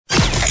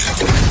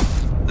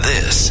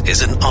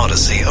This is an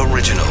Odyssey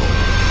original.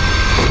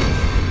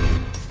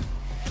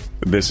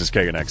 This is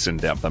KNX In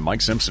Depth. I'm Mike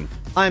Simpson.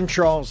 I'm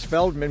Charles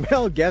Feldman.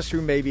 Well, guess who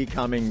may be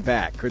coming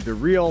back? Could the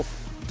real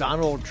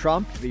Donald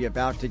Trump be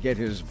about to get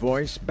his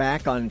voice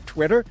back on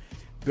Twitter?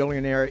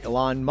 Billionaire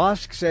Elon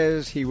Musk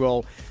says he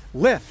will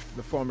lift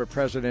the former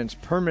president's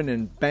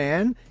permanent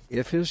ban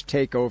if his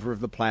takeover of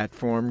the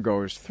platform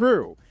goes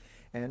through.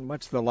 And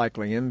what's the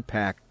likely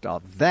impact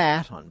of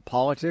that on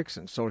politics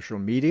and social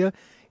media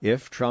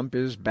if Trump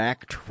is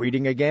back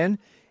tweeting again?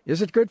 Is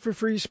it good for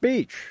free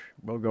speech?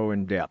 We'll go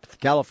in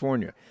depth.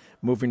 California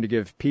moving to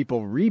give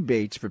people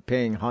rebates for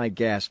paying high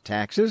gas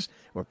taxes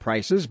or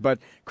prices, but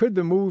could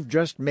the move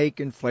just make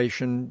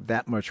inflation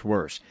that much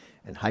worse?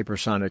 And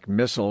hypersonic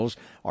missiles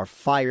are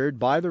fired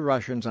by the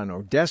Russians on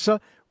Odessa.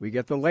 We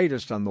get the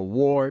latest on the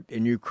war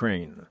in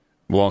Ukraine.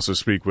 We'll also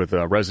speak with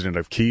a resident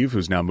of Kyiv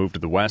who's now moved to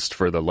the West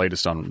for the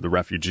latest on the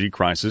refugee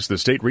crisis. The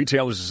State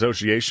Retailers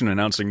Association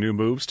announcing new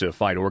moves to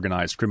fight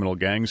organized criminal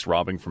gangs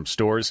robbing from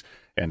stores.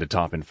 And a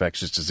top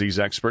infectious disease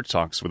expert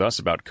talks with us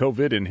about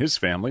COVID in his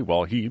family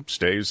while he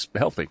stays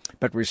healthy.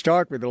 But we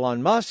start with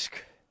Elon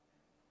Musk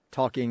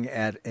talking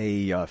at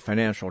a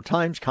Financial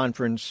Times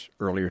conference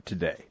earlier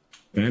today.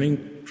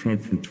 Banning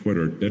Trump from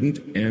Twitter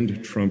didn't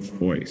end Trump's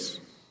voice.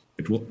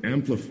 It will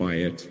amplify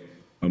it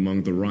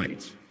among the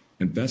right.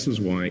 And this is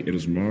why it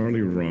is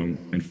morally wrong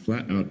and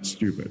flat out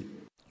stupid.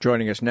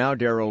 Joining us now,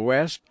 Darrell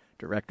West,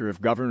 Director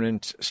of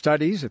Government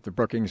Studies at the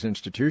Brookings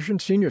Institution,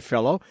 Senior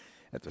Fellow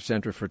at the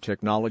Center for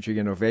Technology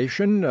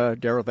Innovation.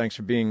 Darrell, thanks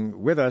for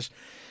being with us.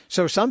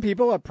 So some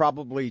people are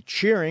probably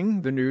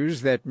cheering the news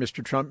that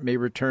Mr. Trump may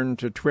return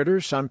to Twitter.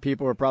 Some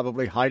people are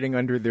probably hiding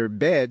under their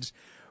beds.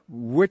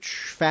 Which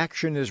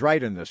faction is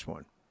right in this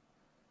one?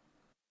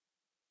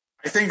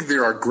 I think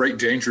there are great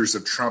dangers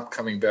of Trump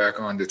coming back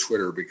onto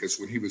Twitter because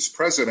when he was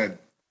president,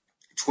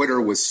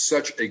 Twitter was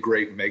such a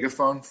great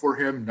megaphone for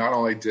him. Not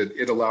only did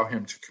it allow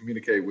him to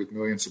communicate with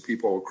millions of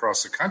people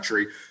across the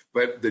country,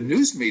 but the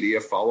news media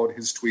followed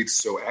his tweets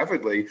so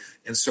avidly.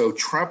 And so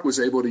Trump was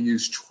able to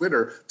use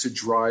Twitter to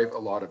drive a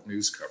lot of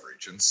news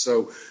coverage. And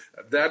so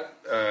that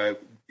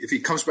if he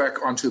comes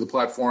back onto the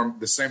platform,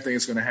 the same thing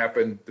is going to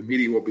happen. The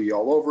media will be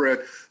all over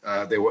it.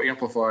 They will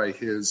amplify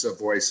his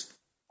voice.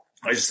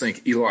 I just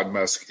think Elon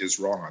Musk is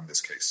wrong on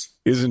this case.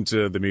 Isn't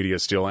the media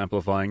still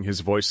amplifying his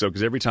voice, though?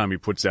 Because every time he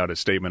puts out a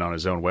statement on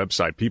his own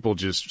website, people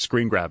just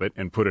screen grab it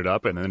and put it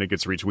up, and then it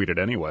gets retweeted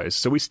anyways.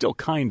 So he's still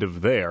kind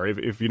of there.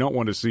 If you don't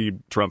want to see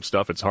Trump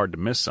stuff, it's hard to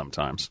miss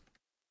sometimes.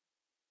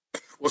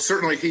 Well,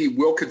 certainly he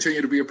will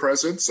continue to be a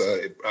president.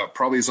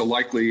 Probably is a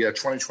likely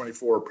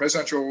 2024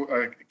 presidential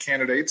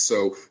candidate,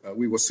 so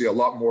we will see a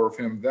lot more of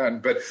him then.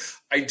 But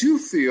I do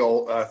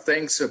feel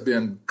things have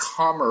been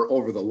calmer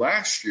over the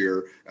last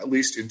year, at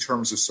least in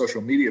terms of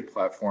social media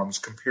platforms,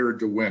 compared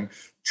to when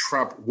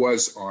Trump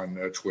was on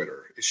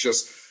Twitter. It's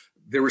just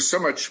there was so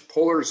much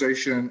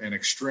polarization and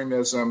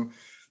extremism.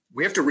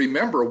 We have to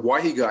remember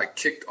why he got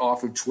kicked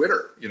off of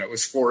Twitter. It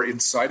was for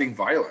inciting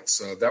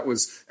violence. That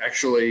was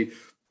actually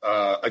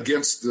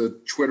against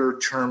the Twitter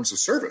terms of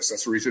service.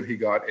 That's the reason he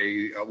got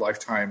a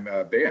lifetime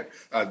ban.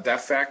 That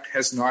fact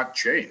has not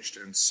changed.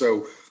 And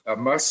so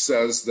Musk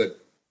says that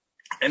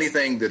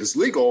anything that is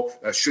legal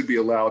should be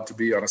allowed to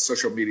be on a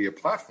social media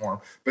platform.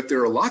 But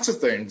there are lots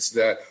of things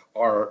that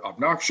are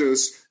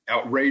obnoxious,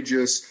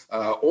 outrageous,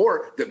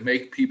 or that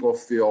make people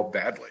feel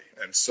badly.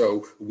 And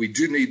so we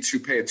do need to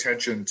pay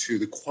attention to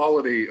the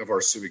quality of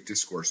our civic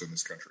discourse in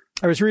this country.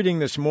 I was reading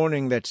this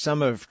morning that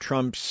some of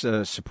Trump's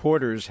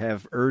supporters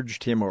have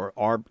urged him or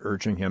are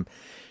urging him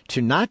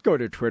to not go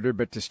to Twitter,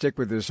 but to stick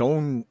with his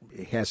own.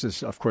 He has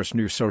his, of course,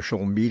 new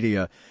social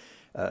media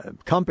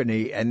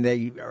company, and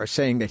they are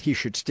saying that he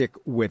should stick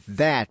with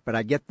that. But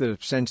I get the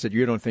sense that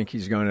you don't think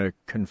he's going to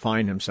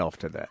confine himself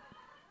to that.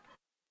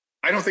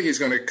 I don't think he's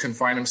going to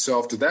confine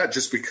himself to that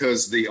just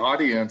because the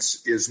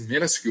audience is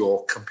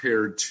minuscule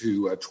compared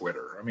to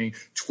Twitter. I mean,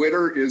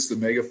 Twitter is the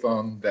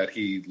megaphone that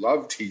he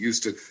loved. He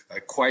used it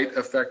quite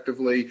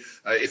effectively.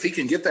 If he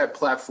can get that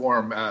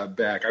platform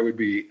back, I would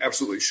be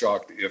absolutely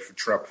shocked if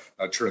Trump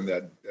turned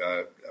that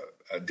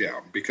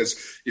down,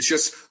 because it's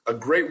just a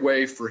great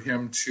way for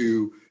him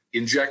to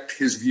inject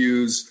his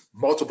views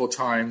multiple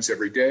times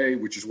every day,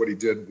 which is what he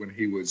did when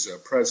he was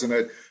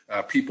president.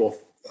 People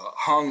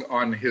hung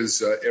on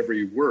his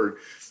every word.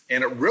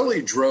 And it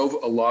really drove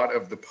a lot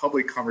of the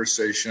public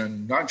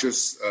conversation, not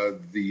just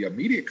the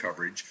media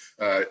coverage,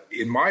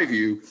 in my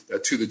view,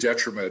 to the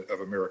detriment of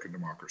American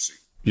democracy.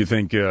 You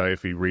think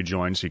if he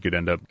rejoins, he could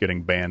end up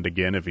getting banned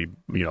again if he,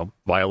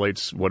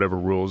 violates whatever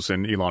rules?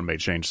 And Elon may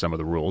change some of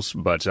the rules,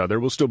 but there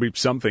will still be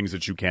some things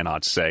that you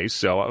cannot say.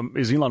 So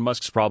is Elon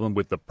Musk's problem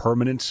with the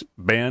permanent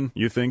ban,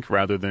 you think,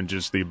 rather than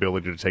just the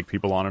ability to take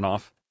people on and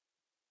off?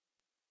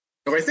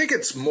 No, I think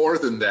it's more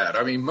than that.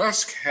 I mean,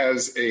 Musk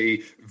has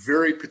a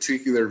very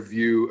particular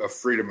view of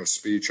freedom of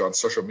speech on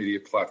social media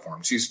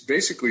platforms. He's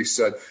basically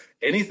said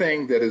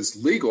anything that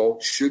is legal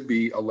should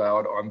be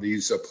allowed on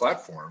these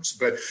platforms.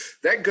 But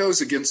that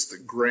goes against the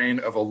grain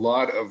of a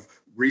lot of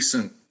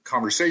recent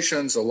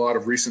conversations, a lot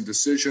of recent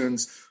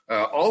decisions.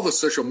 All the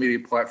social media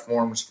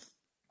platforms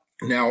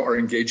now are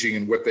engaging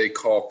in what they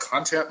call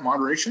content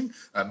moderation,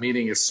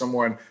 meaning if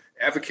someone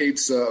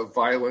advocates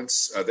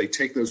violence, they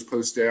take those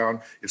posts down.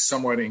 If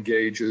someone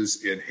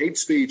engages in hate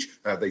speech,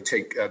 they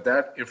take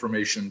that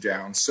information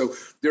down. So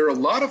there are a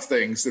lot of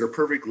things that are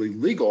perfectly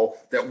legal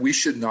that we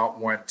should not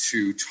want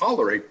to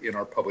tolerate in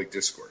our public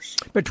discourse.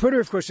 But Twitter,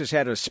 of course, has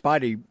had a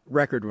spotty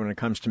record when it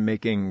comes to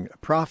making a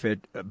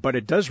profit, but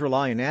it does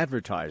rely on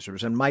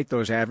advertisers. And might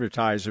those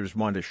advertisers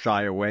want to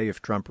shy away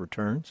if Trump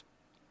returns?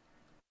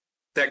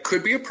 That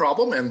could be a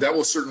problem, and that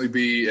will certainly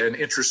be an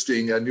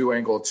interesting new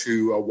angle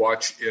to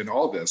watch in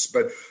all this.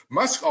 But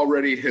Musk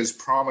already has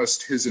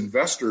promised his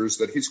investors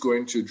that he's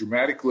going to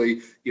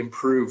dramatically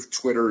improve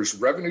Twitter's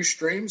revenue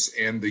streams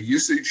and the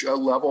usage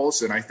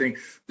levels. And I think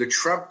the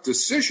Trump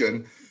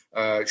decision,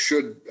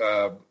 should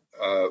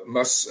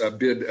Musk's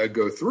bid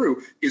go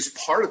through, is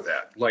part of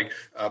that. Like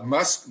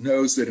Musk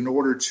knows that in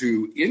order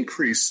to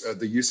increase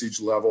the usage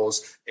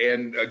levels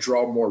and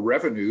draw more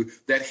revenue,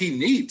 that he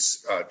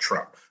needs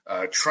Trump.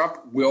 Trump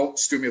will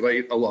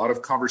stimulate a lot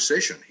of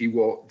conversation. He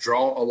will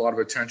draw a lot of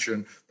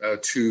attention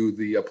to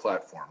the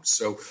platform.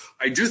 So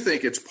I do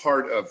think it's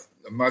part of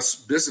Musk's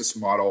business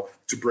model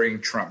to bring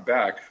Trump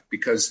back,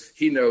 because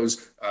he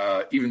knows,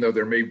 even though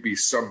there may be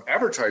some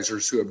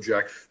advertisers who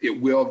object, it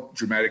will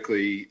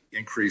dramatically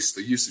increase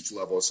the usage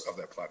levels of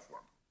that platform.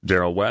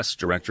 Darrell West,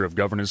 Director of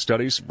Governance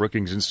Studies,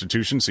 Brookings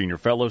Institution Senior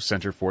Fellow,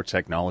 Center for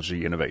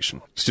Technology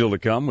Innovation. Still to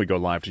come, we go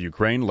live to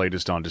Ukraine,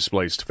 latest on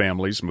displaced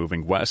families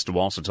moving west.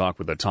 We'll also talk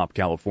with a top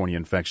California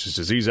infectious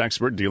disease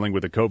expert dealing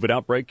with a COVID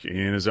outbreak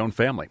in his own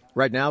family.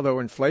 Right now, though,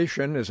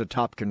 inflation is a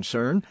top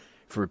concern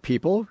for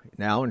people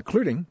now,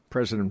 including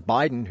President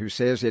Biden, who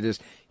says it is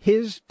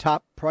his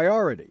top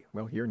priority.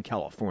 Well, here in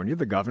California,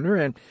 the governor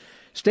and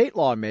state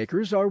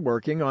lawmakers are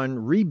working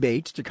on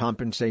rebates to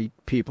compensate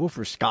people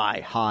for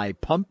sky-high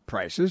pump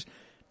prices.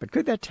 But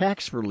could that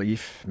tax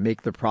relief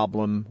make the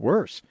problem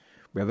worse?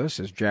 With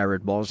us is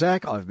Jared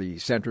Balzac of the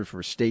Center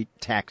for State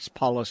Tax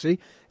Policy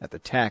at the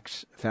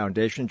Tax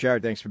Foundation.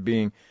 Jared, thanks for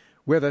being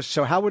with us.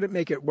 So how would it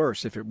make it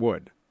worse if it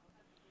would?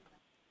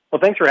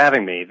 Well, thanks for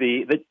having me.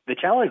 The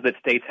challenge that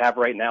states have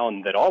right now,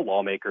 and that all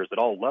lawmakers at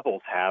all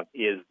levels have,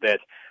 is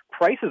that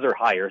prices are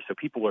higher, so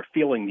people are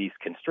feeling these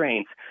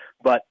constraints,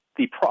 but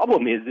the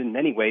problem is, in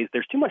many ways,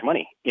 there's too much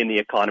money in the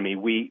economy.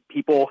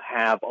 People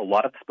have a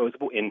lot of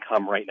disposable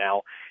income right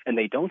now, and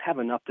they don't have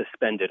enough to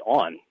spend it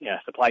on.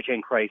 Supply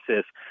chain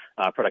crisis,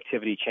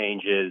 productivity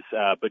changes,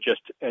 but just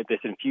this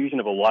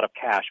infusion of a lot of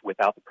cash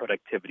without the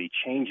productivity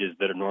changes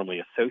that are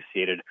normally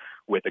associated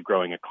with a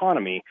growing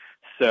economy.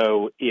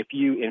 So if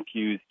you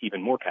infuse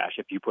even more cash,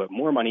 if you put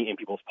more money in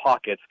people's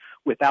pockets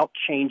without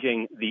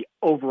changing the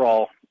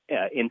overall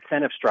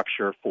incentive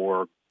structure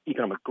for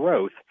economic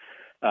growth,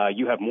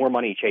 you have more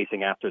money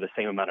chasing after the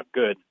same amount of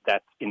goods.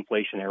 That's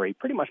inflationary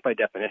pretty much by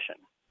definition.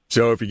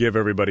 So if you give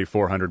everybody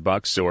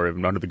 $400, or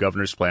under the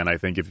governor's plan, I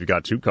think if you've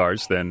got two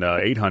cars, then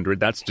 $800.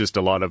 That's just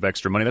a lot of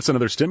extra money. That's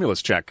another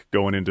stimulus check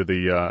going into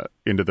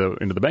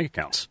the bank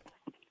accounts.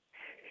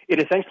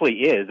 It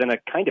essentially is, and a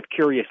kind of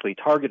curiously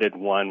targeted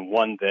one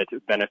that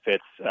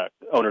benefits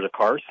owners of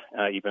cars,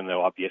 even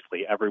though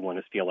obviously everyone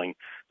is feeling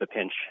the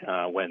pinch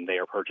when they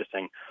are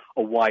purchasing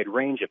a wide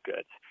range of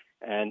goods.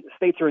 And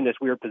states are in this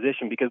weird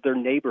position because their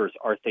neighbors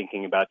are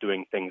thinking about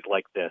doing things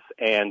like this.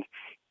 And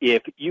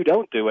if you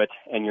don't do it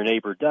and your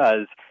neighbor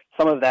does,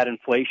 some of that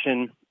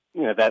inflation,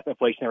 that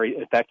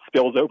inflationary effect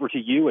spills over to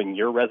you and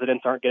your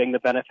residents aren't getting the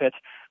benefit.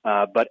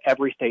 But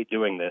every state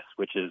doing this,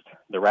 which is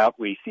the route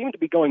we seem to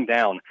be going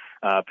down,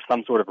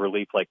 some sort of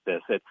relief like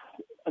this, it's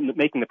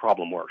making the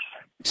problem worse.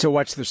 So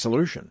what's the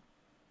solution?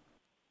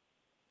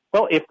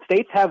 Well, if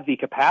states have the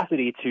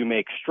capacity to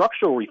make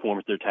structural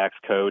reforms to their tax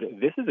code,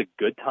 this is a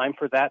good time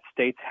for that.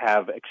 States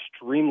have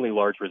extremely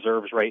large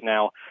reserves right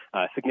now,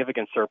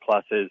 significant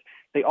surpluses.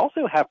 They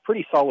also have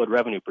pretty solid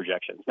revenue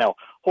projections. Now,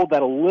 hold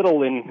that a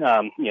little in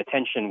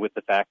tension with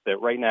the fact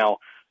that right now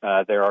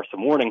there are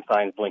some warning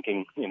signs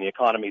blinking in the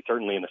economy,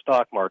 certainly in the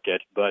stock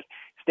market, but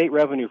state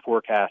revenue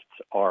forecasts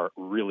are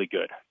really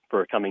good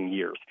for coming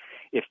years.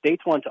 If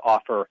states want to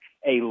offer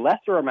a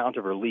lesser amount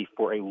of relief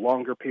for a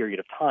longer period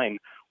of time,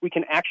 we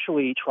can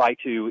actually try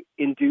to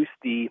induce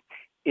the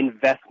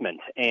investment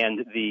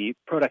and the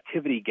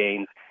productivity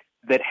gains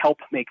that help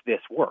make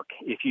this work.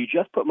 If you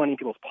just put money in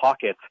people's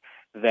pockets,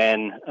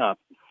 then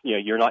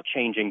you're not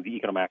changing the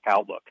economic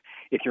outlook.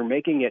 If you're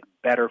making it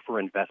better for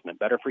investment,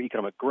 better for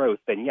economic growth,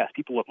 then yes,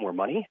 people have more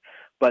money,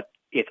 but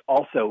it's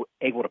also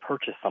able to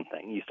purchase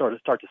something. You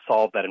start to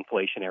solve that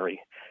inflationary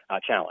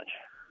challenge.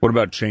 What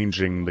about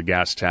changing the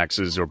gas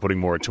taxes or putting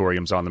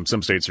moratoriums on them?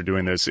 Some states are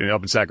doing this.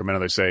 Up in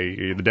Sacramento, they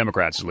say, the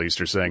Democrats at least,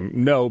 are saying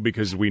no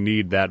because we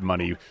need that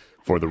money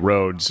for the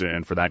roads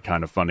and for that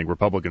kind of funding.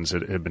 Republicans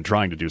have been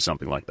trying to do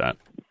something like that.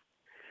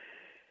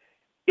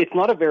 It's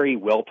not a very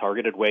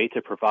well-targeted way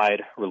to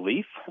provide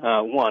relief.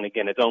 One,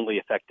 again, it's only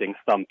affecting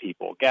some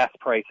people. Gas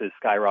prices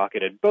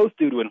skyrocketed, both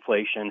due to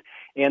inflation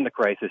and the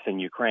crisis in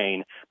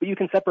Ukraine. But you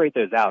can separate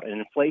those out, and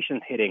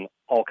inflation's hitting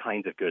all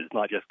kinds of goods,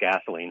 not just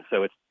gasoline.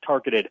 So it's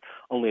targeted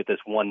only at this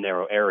one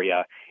narrow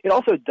area. It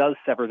also does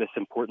sever this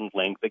important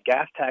link. The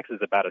gas tax is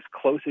about as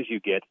close as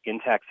you get in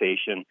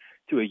taxation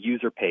to a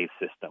user-pays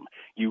system.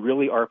 You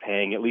really are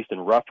paying, at least in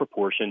rough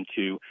proportion,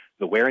 to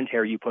the wear and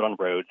tear you put on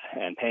roads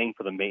and paying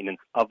for the maintenance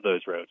of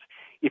those roads.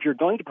 If you're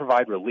going to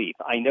provide relief,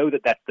 I know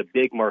that that's the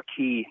big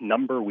marquee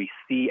number we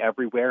see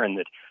everywhere and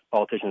that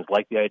politicians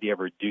like the idea of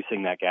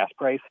reducing that gas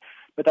price,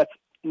 but that's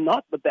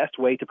not the best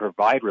way to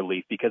provide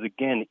relief because,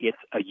 again, it's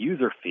a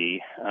user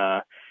fee.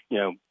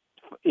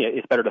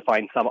 It's better to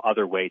find some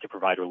other way to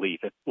provide relief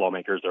if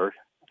lawmakers are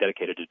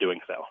dedicated to doing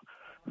so.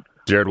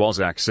 Jared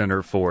Walczak,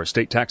 Center for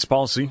State Tax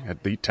Policy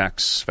at the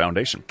Tax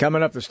Foundation.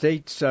 Coming up, the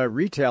state's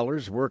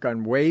retailers work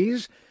on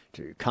ways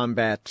to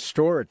combat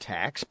store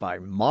attacks by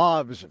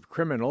mobs of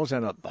criminals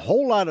and a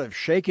whole lot of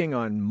shaking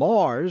on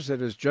Mars that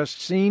has just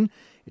seen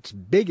its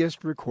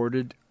biggest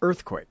recorded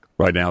earthquake.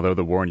 Right now, though,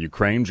 the war in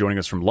Ukraine. Joining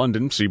us from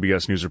London,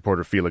 CBS News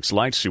reporter Felix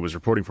Leitz. She was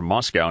reporting from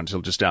Moscow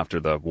until just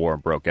after the war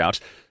broke out.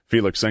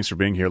 Felix, thanks for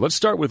being here. Let's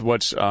start with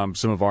what some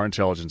of our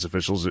intelligence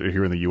officials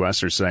here in the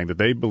U.S. are saying, that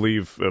they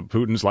believe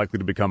Putin's likely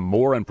to become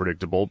more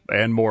unpredictable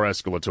and more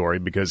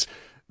escalatory because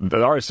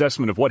our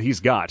assessment of what he's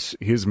got,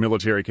 his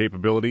military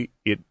capability,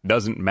 it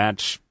doesn't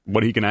match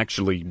what he can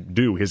actually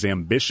do, his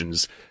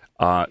ambitions.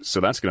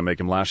 So that's going to make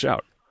him lash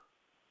out.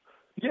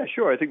 Yeah,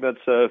 sure. I think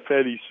that's a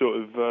fairly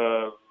sort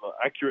of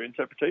accurate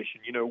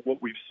interpretation. You know,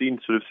 what we've seen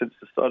sort of since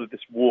the start of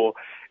this war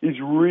is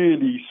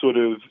really sort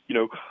of,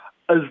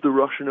 as the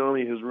Russian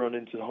army has run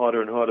into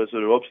harder and harder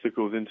sort of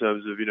obstacles in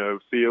terms of,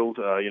 field,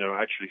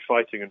 actually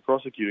fighting and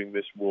prosecuting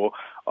this war,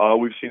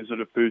 we've seen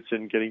sort of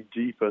Putin getting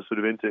deeper sort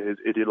of into his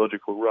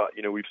ideological rut.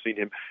 We've seen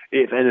him,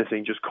 if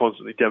anything, just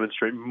constantly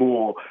demonstrate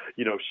more,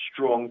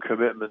 strong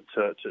commitment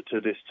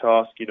to this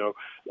task.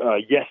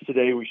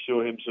 Yesterday we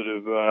saw him sort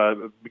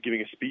of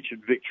giving a speech at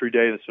Victory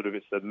Day.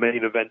 It's the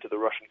main event of the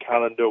Russian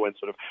calendar when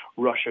sort of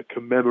Russia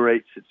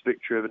commemorates its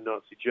victory over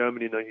Nazi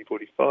Germany in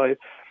 1945.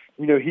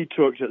 He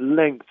talked at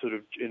length, sort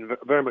of in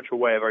very much a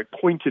very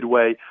pointed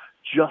way,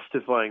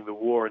 justifying the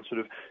war and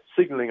sort of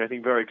signaling, I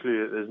think, very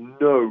clearly that there's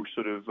no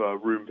sort of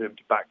room for him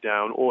to back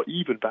down or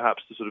even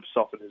perhaps to sort of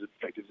soften his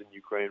objectives in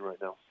Ukraine right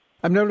now.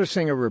 I'm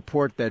noticing a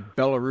report that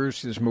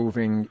Belarus is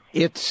moving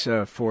its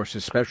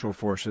forces, special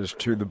forces,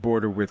 to the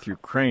border with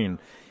Ukraine.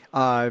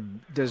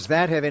 Does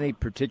that have any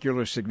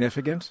particular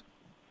significance?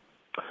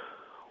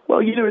 Well,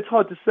 it's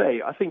hard to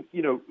say. I think,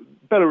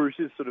 Belarus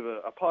is sort of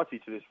a party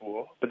to this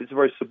war, but it's a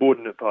very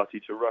subordinate party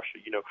to Russia.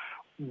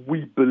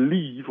 We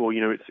believe, or,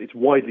 it's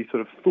widely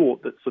sort of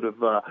thought that sort of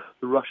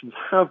the Russians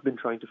have been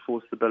trying to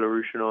force the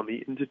Belarusian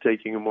army into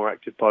taking a more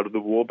active part of the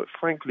war. But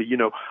frankly,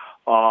 the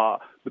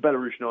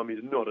Belarusian army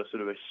is not a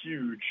sort of a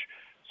huge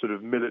sort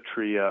of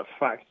military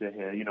factor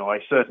here. I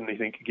certainly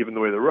think, given the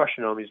way the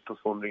Russian army is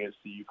performed against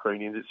the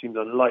Ukrainians, it seems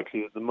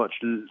unlikely that the much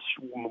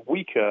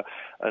weaker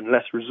and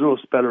less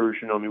resourced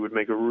Belarusian army would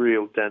make a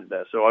real dent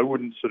there. So I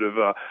wouldn't sort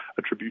of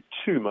attribute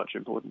too much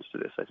importance to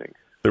this, I think.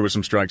 There were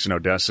some strikes in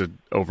Odessa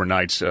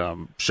overnight,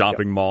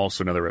 shopping malls,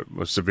 so another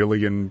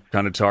civilian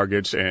kind of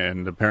target,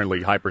 and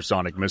apparently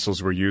hypersonic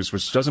missiles were used,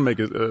 which doesn't make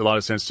a lot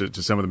of sense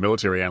to some of the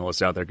military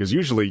analysts out there, because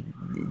usually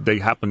they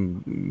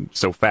happen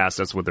so fast,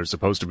 that's what they're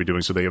supposed to be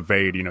doing, so they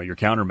evade your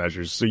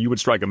countermeasures. So you would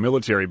strike a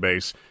military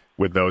base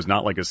with those,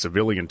 not like a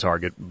civilian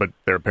target, but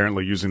they're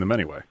apparently using them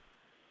anyway.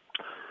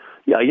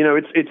 Yeah,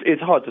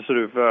 it's hard to sort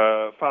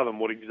of fathom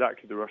what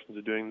exactly the Russians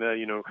are doing there.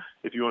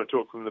 If you want to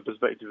talk from the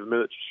perspective of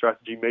military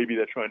strategy, maybe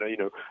they're trying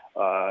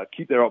to,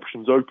 keep their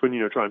options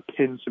open, try and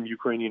pin some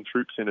Ukrainian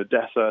troops in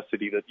Odessa, a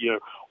city that,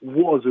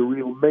 was a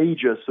real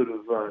major sort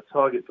of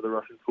target for the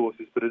Russian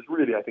forces, but has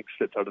really, I think,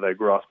 slipped out of their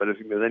grasp. I don't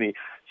think there's any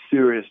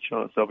serious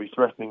chance they'll be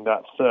threatening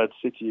that third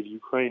city of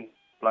Ukraine,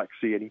 Black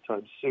Sea,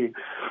 anytime soon.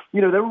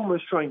 They're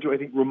almost trying to, I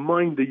think,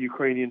 remind the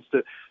Ukrainians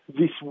that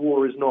this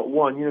war is not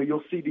won.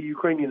 You'll see the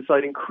Ukrainian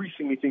side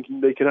increasingly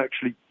thinking they can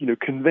actually,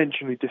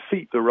 conventionally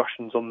defeat the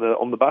Russians on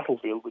the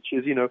battlefield, which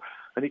is,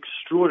 an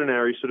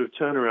extraordinary sort of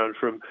turnaround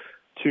from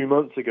 2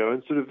 months ago.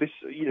 And sort of this,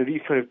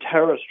 these kind of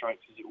terror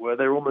strikes, as it were,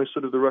 they're almost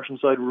sort of the Russian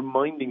side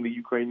reminding the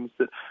Ukrainians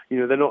that,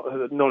 they're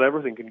not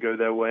everything can go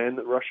their way, and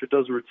that Russia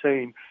does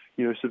retain,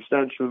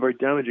 substantial and very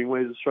damaging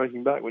ways of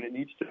striking back when it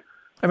needs to.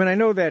 I mean, I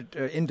know that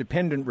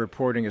independent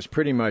reporting is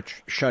pretty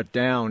much shut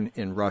down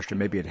in Russia.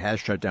 Maybe it has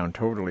shut down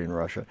totally in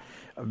Russia.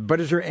 But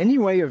is there any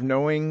way of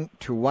knowing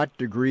to what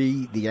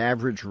degree the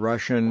average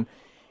Russian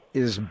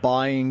is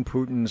buying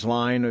Putin's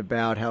line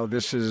about how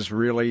this is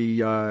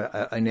really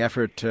an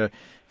effort to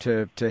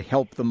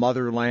help the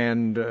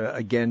motherland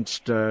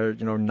against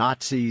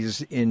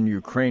Nazis in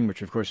Ukraine,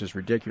 which of course is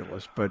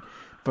ridiculous. But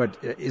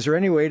is there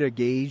any way to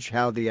gauge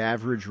how the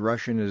average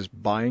Russian is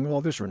buying all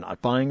this or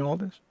not buying all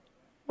this?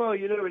 Well,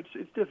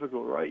 it's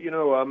difficult, right?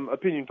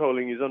 Opinion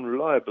polling is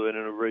unreliable in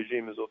a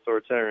regime as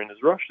authoritarian as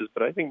Russia's,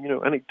 but I think,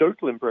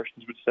 anecdotal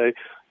impressions would say,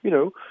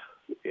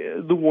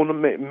 the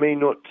one may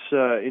not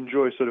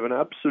enjoy sort of an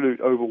absolute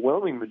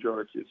overwhelming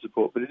majority of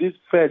support, but it is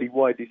fairly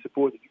widely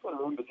supported. You've got to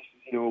remember this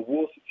is, a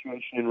war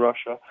situation in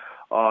Russia,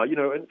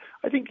 and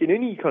I think in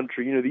any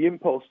country, the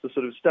impulse to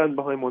sort of stand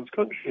behind one's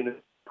country in a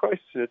crisis,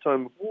 in a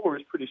time of war,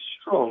 is pretty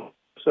strong.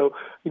 So,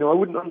 I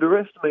wouldn't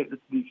underestimate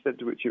the extent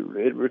to which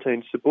it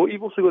retains support.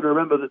 You've also got to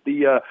remember that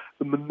the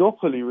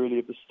monopoly, really,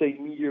 of the state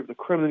media, of the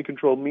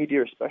Kremlin-controlled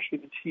media, especially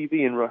the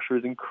TV in Russia,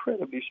 is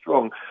incredibly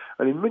strong,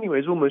 and in many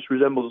ways almost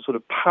resembles a sort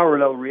of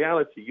parallel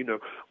reality,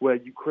 where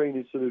Ukraine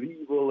is sort of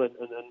evil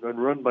and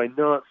run by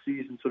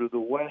Nazis, and sort of the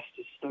West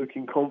is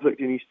stoking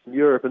conflict in Eastern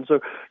Europe. And so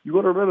you've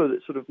got to remember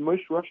that sort of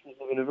most Russians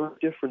live in a very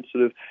different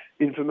sort of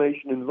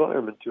information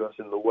environment to us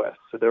in the West.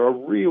 So there are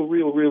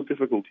real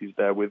difficulties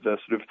there with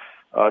sort of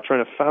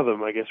trying to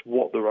fathom, I guess,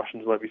 what the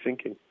Russians might be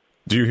thinking.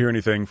 Do you hear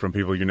anything from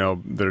people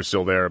that are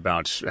still there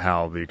about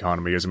how the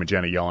economy is? I mean,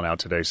 Janet Yellen out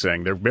today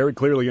saying they're very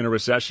clearly in a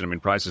recession. I mean,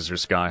 prices are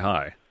sky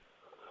high.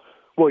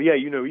 Well, yeah,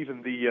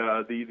 even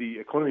the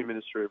economy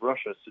ministry of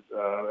Russia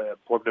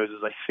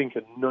prognoses, I think,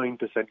 a 9%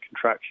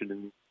 contraction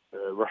in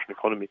Russian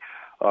economy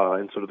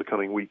in sort of the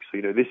coming weeks. So,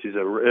 this is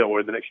or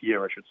in the next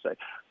year, I should say.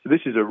 So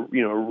this is a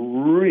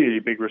really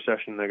big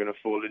recession they're going to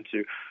fall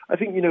into. I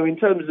think, in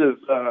terms of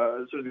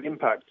sort of the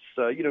impacts,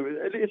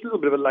 it's a little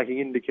bit of a lagging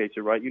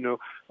indicator, right?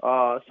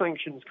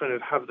 Sanctions kind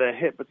of have their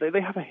hit, but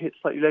they have a hit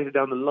slightly later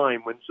down the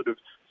line when sort of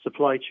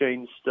supply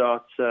chains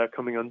start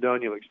coming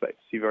undone. You'll expect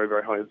to see very,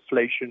 very high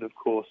inflation, of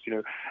course,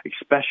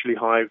 especially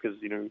high because,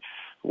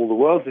 all the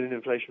world's in an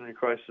inflationary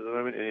crisis at the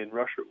moment, and in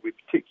Russia it will be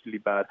particularly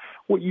bad.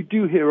 What you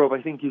do hear of,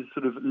 I think, is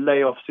sort of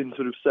layoffs in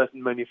sort of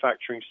certain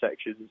manufacturing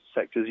sectors.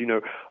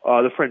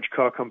 The French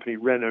car company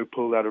Renault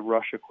pulled out of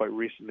Russia quite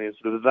recently, and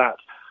sort of that,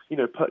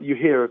 you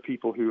hear of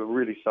people who are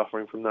really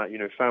suffering from that,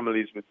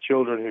 families with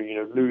children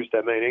who, lose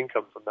their main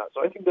income from that.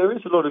 So I think there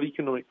is a lot of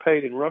economic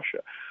pain in Russia.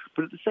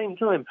 But at the same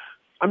time,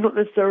 I'm not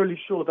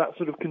necessarily sure that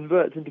sort of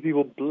converts into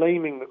people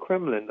blaming the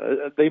Kremlin.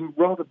 They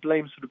rather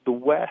blame sort of the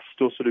West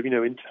or sort of,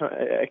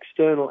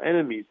 external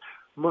enemies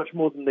much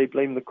more than they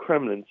blame the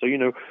Kremlin. So,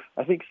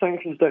 I think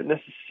sanctions don't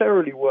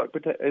necessarily work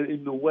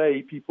in the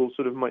way people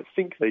sort of might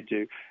think they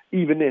do,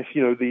 even if,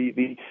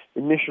 the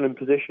initial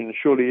imposition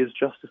surely is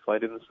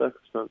justified in the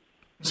circumstance.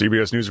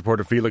 CBS News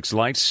reporter Felix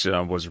Leitz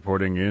was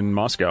reporting in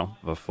Moscow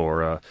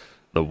before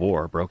the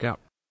war broke out.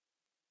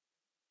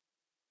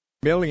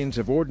 Millions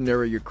of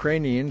ordinary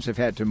Ukrainians have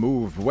had to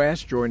move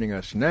west. Joining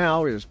us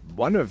now is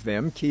one of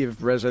them, Kyiv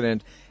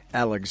resident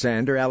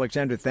Alexander.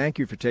 Alexander, thank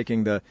you for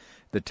taking the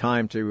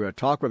time to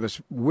talk with us.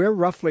 Where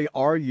roughly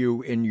are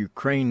you in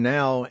Ukraine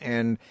now,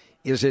 and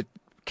is it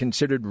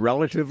considered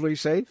relatively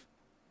safe?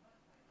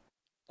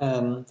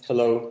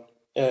 Hello.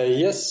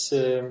 Yes,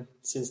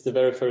 since the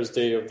very first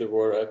day of the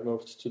war, I've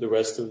moved to the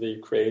west of the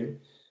Ukraine,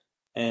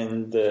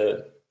 and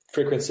the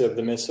frequency of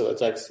the missile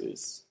attacks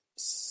is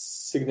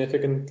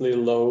significantly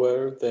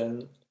lower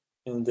than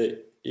in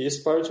the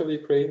east part of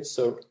Ukraine,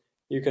 so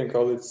you can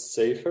call it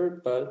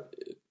safer, but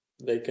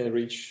they can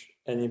reach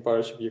any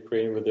part of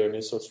Ukraine with their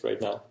missiles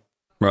right now.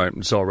 Right,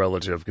 it's all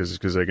relative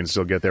because they can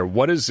still get there.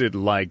 What is it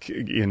like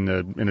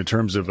in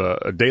terms of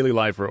a daily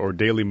life or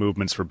daily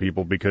movements for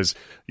people? Because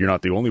you're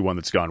not the only one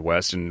that's gone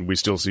west, and we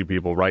still see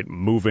people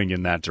moving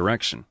in that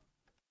direction.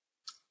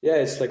 Yeah,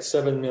 it's like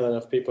 7 million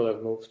of people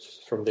have moved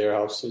from their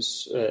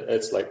houses.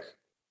 It's like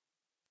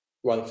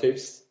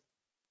 1/5.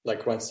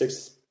 Like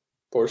 1/6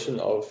 portion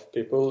of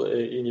people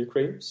in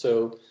Ukraine.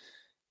 So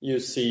you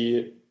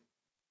see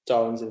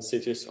towns and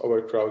cities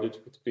overcrowded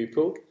with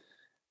people.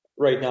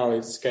 Right now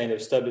it's kind of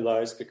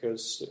stabilized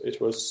because it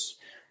was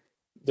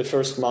the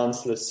first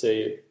month, let's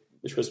say,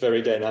 which was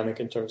very dynamic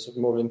in terms of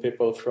moving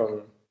people from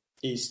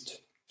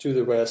east to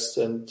the west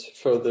and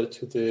further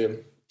to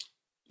the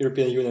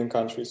European Union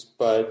countries.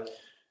 But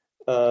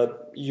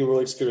you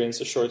will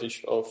experience a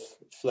shortage of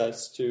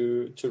flats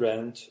to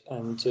rent,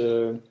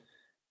 and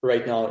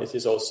right now it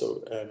is also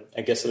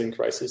a gasoline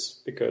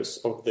crisis because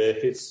of the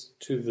hits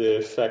to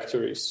the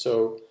factories.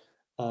 So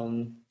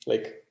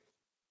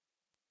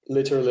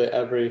literally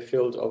every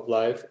field of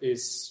life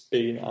is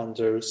being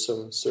under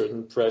some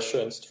certain pressure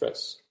and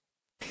stress.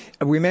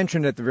 We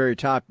mentioned at the very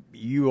top,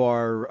 you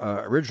are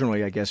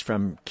originally, I guess,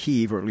 from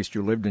Kyiv, or at least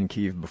you lived in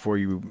Kyiv before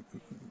you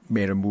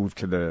made a move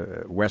to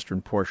the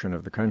western portion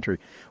of the country.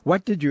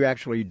 What did you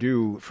actually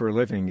do for a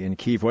living in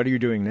Kyiv? What are you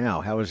doing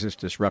now? How has this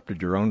disrupted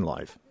your own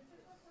life?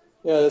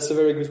 Yeah, that's a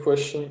very good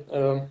question.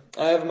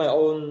 I have my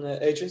own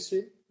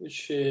agency,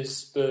 which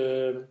is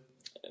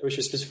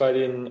specified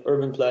in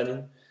urban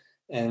planning.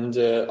 And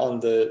on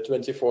the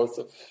 24th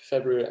of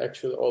February,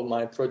 actually, all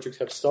my projects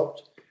have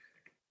stopped.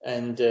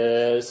 And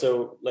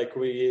so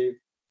we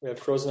have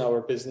frozen our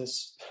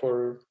business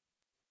for,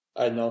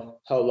 I don't know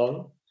how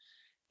long.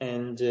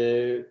 And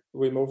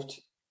we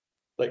moved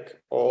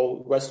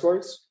all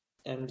westwards.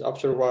 And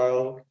after a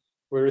while,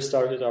 we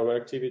restarted our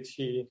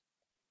activity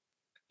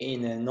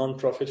in a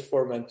non-profit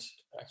format,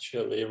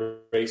 actually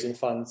raising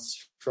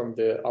funds from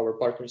our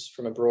partners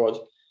from abroad,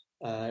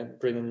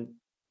 bringing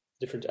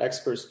different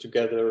experts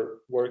together,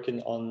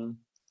 working on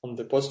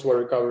the post-war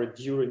recovery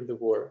during the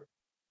war.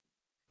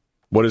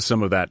 What does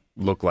some of that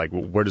look like?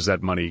 Where does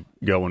that money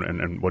go,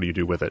 and what do you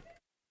do with it?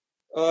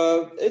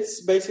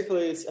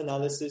 It's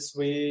analysis.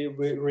 We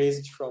raise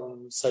it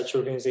from such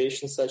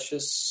organizations such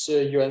as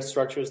UN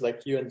structures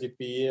like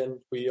UNDP, and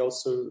we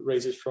also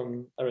raise it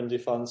from R&D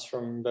funds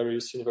from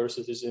various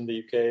universities in the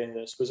UK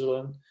and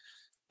Switzerland.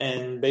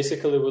 And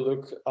basically, we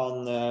look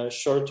on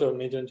short-term,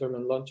 medium-term,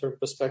 and long-term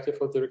perspective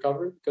of the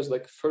recovery, because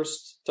like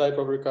first type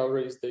of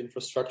recovery is the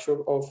infrastructure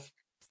of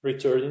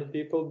returning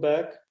people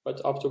back,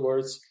 but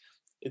afterwards,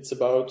 it's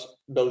about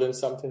building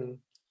something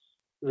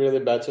really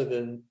better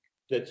than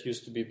that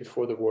used to be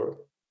before the war.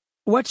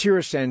 What's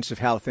your sense of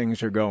how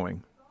things are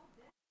going?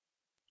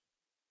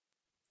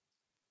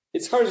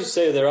 It's hard to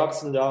say. There are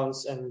ups and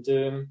downs, and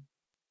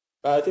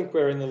I think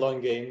we're in a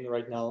long game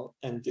right now,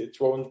 and it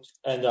won't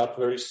end up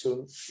very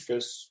soon,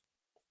 because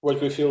what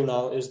we feel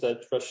now is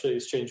that Russia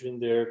is changing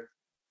their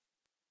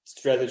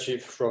strategy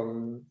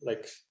from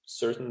like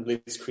certain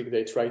blitzkrieg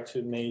they tried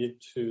to make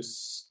it to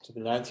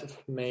the 9th of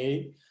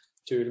May,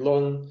 to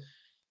long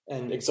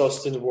and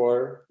exhausting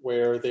war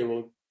where they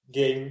will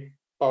gain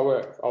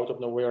power out of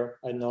nowhere,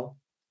 I know.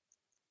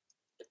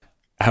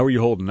 How are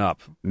you holding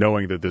up,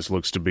 knowing that this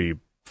looks to be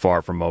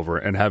far from over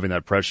and having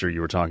that pressure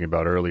you were talking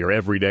about earlier?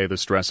 Every day the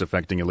stress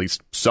affecting at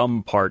least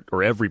some part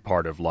or every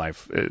part of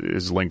life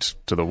is linked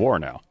to the war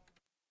now.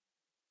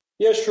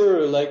 Yeah,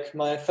 sure. Like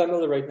my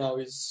family right now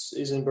is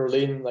in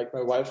Berlin, like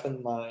my wife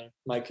and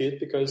my kid,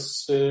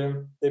 because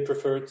they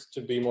preferred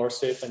to be more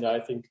safe. And I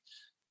think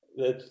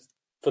that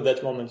for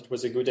that moment it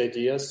was a good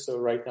idea. So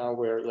right now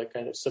we're like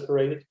kind of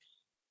separated.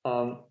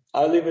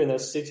 I live in a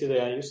city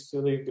that I used to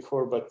live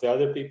before, but the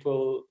other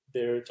people,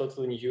 they're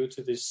totally new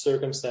to these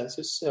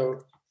circumstances.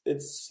 So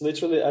it's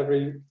literally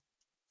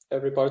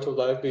every part of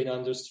life being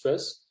under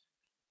stress.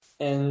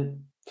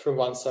 And from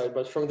one side,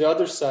 but from the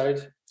other side,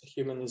 the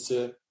human is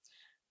a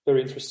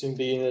very interesting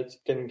being that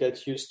can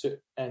get used to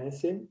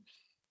anything.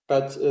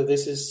 But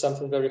this is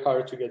something very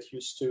hard to get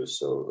used to.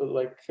 So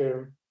like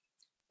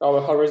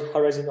our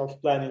horizon of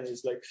planning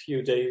is like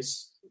few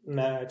days,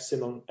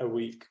 maximum a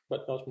week,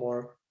 but not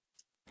more.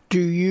 Do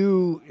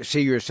you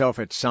see yourself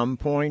at some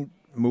point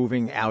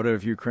moving out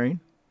of Ukraine?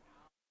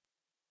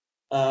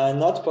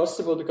 Not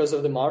possible because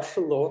of the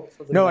martial law.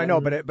 No, I know,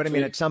 but I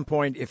mean, at some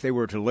point, if they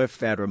were to lift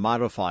that or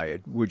modify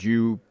it, would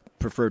you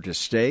prefer to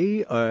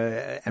stay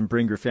and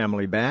bring your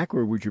family back,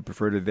 or would you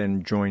prefer to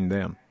then join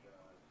them?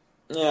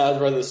 Yeah, I'd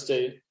rather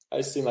stay.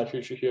 I see my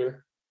future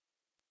here.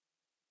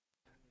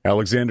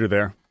 Alexander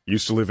there.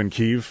 Used to live in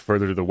Kyiv,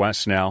 further to the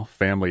west now.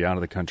 Family out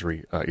of the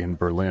country in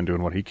Berlin,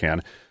 doing what he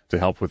can to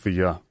help with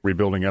the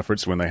rebuilding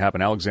efforts when they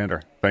happen.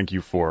 Alexander, thank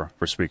you for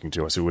speaking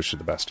to us. We wish you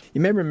the best.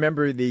 You may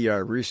remember the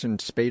recent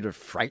spate of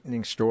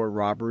frightening store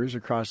robberies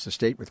across the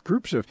state with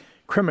groups of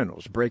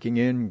criminals breaking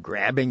in,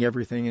 grabbing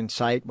everything in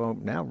sight. Well,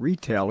 now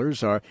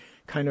retailers are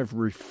kind of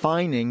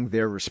refining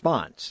their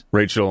response.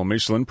 Rachel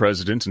Michelin,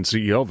 president and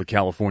CEO of the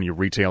California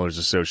Retailers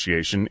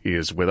Association,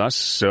 is with us.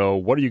 So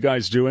what are you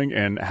guys doing,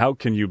 and how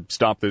can you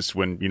stop this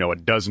when, a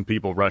dozen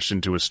people rush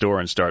into a store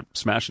and start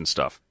smashing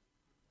stuff?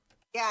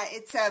 Yeah,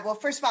 it's well,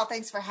 first of all,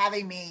 thanks for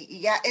having me.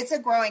 Yeah, it's a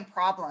growing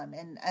problem.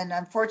 And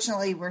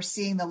unfortunately, we're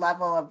seeing the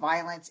level of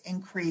violence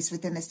increase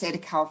within the state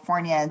of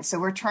California. And so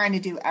we're trying to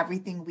do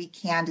everything we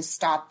can to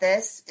stop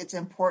this. It's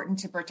important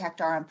to protect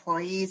our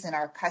employees and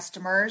our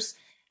customers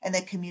and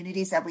the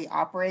communities that we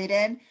operate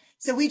in.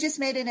 So we just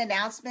made an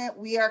announcement.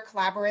 We are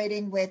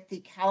collaborating with the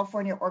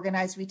California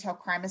Organized Retail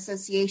Crime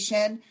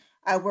Association.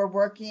 We're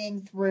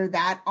working through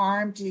that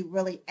arm to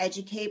really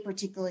educate,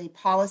 particularly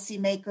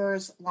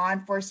policymakers, law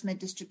enforcement,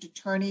 district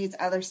attorneys,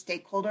 other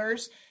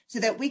stakeholders, so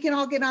that we can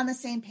all get on the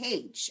same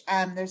page.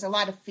 There's a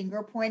lot of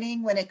finger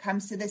pointing when it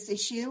comes to this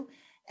issue,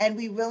 and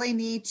we really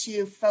need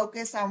to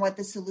focus on what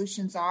the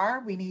solutions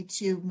are. We need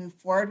to move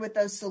forward with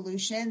those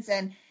solutions.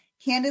 And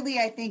candidly,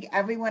 I think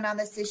everyone on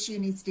this issue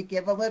needs to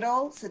give a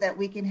little so that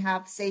we can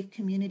have safe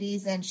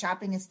communities and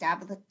shopping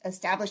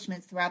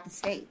establishments throughout the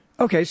state.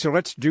 Okay, so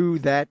let's do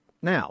that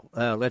now.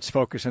 Let's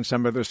focus on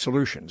some of the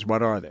solutions.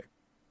 What are they?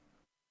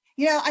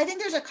 I think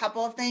there's a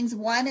couple of things.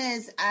 One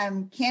is,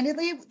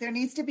 candidly, there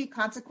needs to be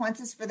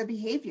consequences for the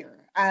behavior.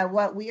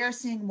 What we are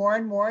seeing more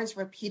and more is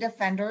repeat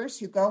offenders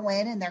who go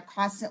in and they're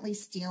constantly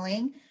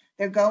stealing.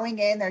 They're going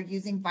in, they're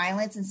using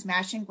violence and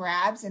smash and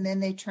grabs, and then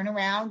they turn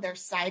around, they're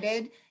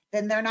cited,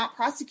 then they're not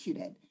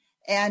prosecuted.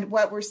 And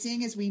what we're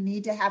seeing is we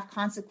need to have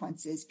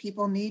consequences.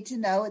 People need to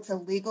know it's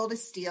illegal to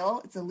steal.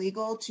 It's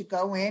illegal to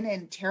go in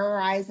and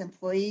terrorize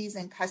employees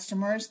and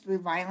customers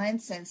through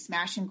violence and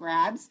smash and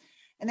grabs.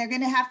 And they're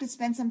going to have to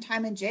spend some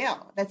time in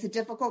jail. That's a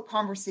difficult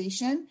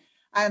conversation.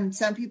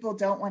 Some people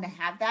don't want to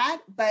have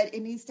that, but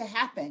it needs to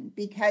happen,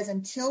 because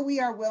until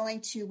we are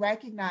willing to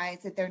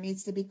recognize that there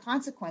needs to be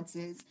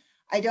consequences,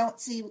 I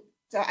don't see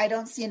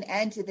an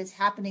end to this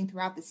happening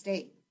throughout the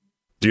state.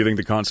 Do you think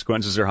the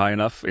consequences are high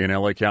enough in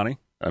LA County?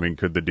 I mean,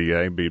 could the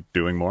DA be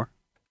doing more?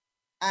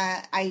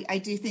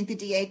 I do think the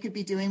DA could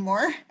be doing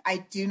more.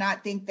 I do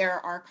not think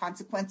there are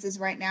consequences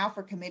right now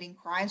for committing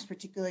crimes,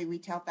 particularly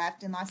retail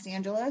theft in Los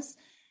Angeles.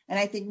 And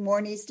I think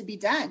more needs to be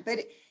done. But,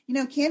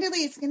 Candidly,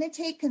 it's going to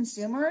take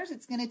consumers,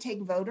 it's going to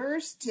take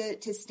voters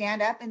to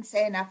stand up and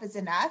say enough is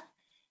enough.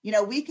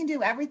 We can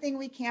do everything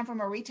we can from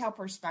a retail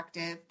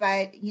perspective,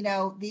 but,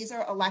 these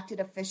are elected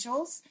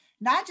officials,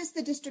 not just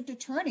the district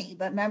attorney,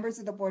 but members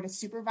of the board of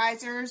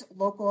supervisors,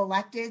 local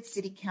elected,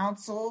 city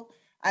council,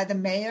 the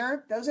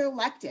mayor. Those are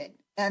elected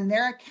and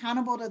they're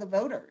accountable to the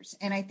voters.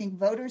 And I think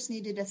voters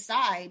need to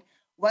decide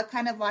what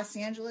kind of Los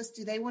Angeles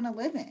do they want to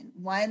live in?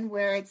 One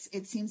where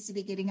it seems to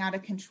be getting out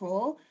of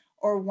control,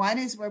 or one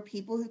is where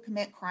people who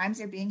commit crimes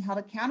are being held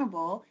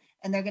accountable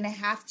and they're going to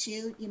have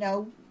to,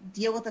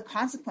 deal with the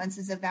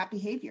consequences of that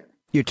behavior.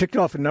 You ticked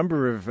off a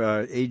number of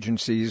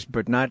agencies,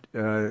 but not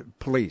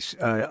police.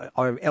 Are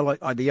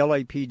the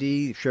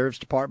LAPD, sheriff's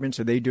departments,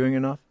 are they doing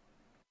enough?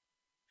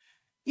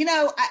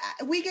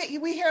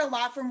 We hear a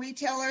lot from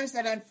retailers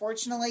that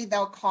unfortunately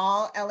they'll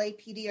call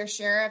LAPD or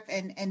sheriff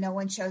and no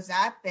one shows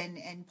up.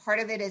 And part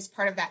of it is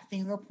part of that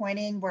finger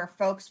pointing where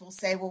folks will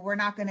say, well, we're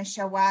not going to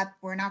show up.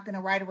 We're not going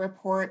to write a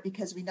report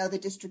because we know the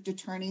district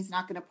attorney is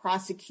not going to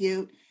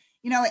prosecute.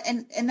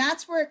 And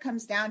that's where it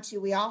comes down to.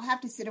 We all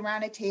have to sit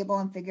around a table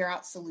and figure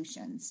out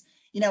solutions.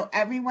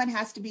 Everyone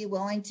has to be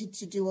willing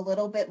to do a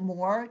little bit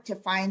more to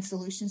find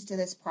solutions to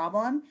this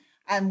problem.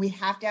 We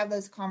have to have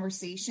those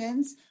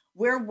conversations.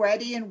 We're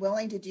ready and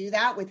willing to do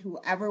that with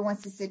whoever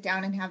wants to sit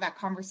down and have that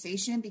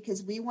conversation,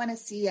 because we want to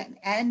see an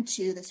end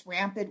to this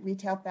rampant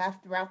retail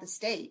theft throughout the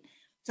state.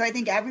 So I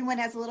think everyone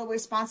has a little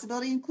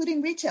responsibility,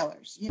 including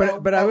retailers.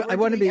 But I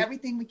want to be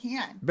everything we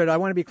can. But I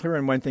want to be clear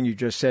on one thing you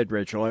just said,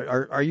 Rachel.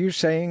 Are you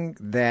saying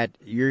that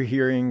you're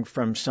hearing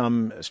from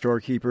some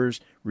storekeepers,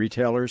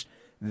 retailers,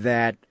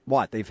 that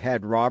they've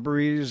had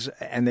robberies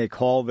and they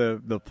call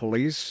the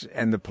police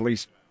and the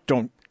police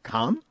don't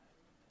come?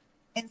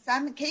 In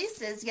some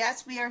cases,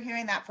 yes, we are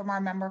hearing that from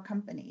our member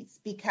companies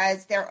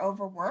because they're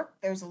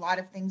overworked. There's a lot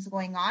of things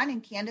going on.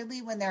 And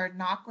candidly, when there are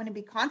not going to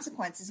be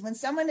consequences, when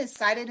someone is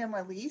cited and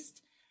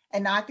released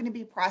and not going to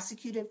be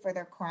prosecuted for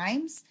their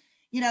crimes,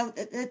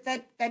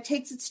 that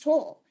takes its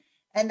toll.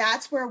 And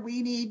that's where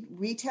we need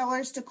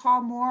retailers to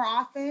call more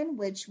often,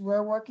 which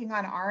we're working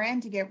on our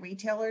end to get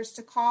retailers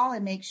to call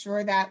and make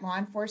sure that law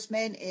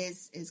enforcement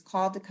is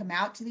called to come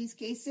out to these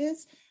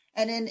cases.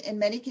 And in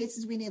many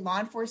cases, we need law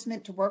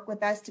enforcement to work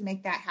with us to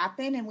make that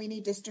happen. And we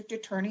need district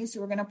attorneys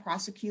who are going to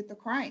prosecute the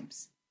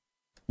crimes.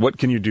 What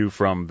can you do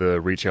from the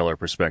retailer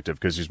perspective?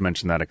 Because you've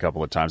mentioned that a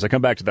couple of times. I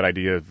come back to that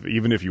idea of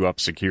even if you up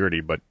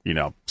security, but,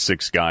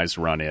 6 guys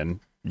run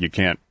in, you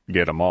can't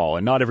get them all.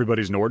 And not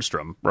everybody's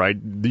Nordstrom, right?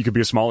 You could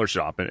be a smaller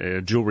shop,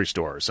 a jewelry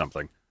store or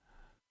something.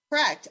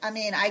 Correct. I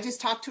mean, I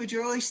just talked to a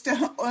jewelry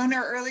store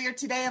owner earlier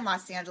today in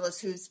Los Angeles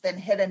who's been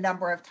hit a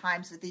number of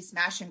times with these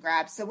smash and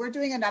grabs. So we're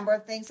doing a number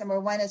of things. Number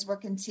one is we're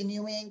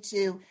continuing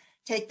to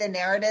take the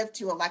narrative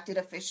to elected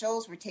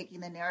officials. We're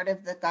taking the narrative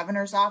to the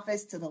governor's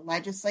office, to the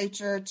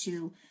legislature,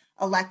 to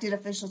elected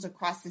officials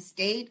across the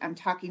state. I'm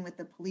talking with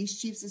the Police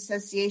Chiefs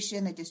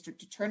Association, the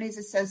District Attorneys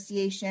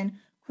Association,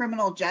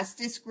 criminal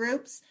justice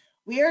groups.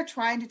 We are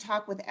trying to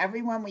talk with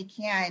everyone we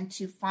can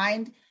to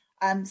find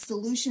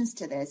solutions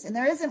to this. And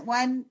there isn't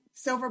one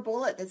silver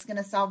bullet that's going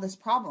to solve this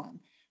problem,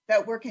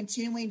 but we're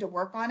continuing to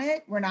work on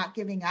it. We're not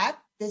giving up.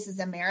 This is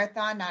a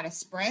marathon, not a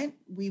sprint.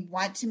 We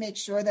want to make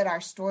sure that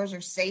our stores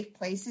are safe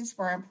places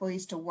for our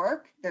employees to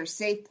work. They're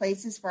safe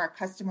places for our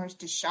customers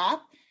to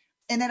shop,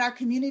 and that our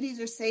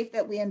communities are safe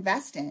that we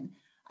invest in.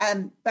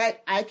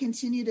 But I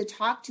continue to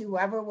talk to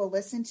whoever will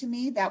listen to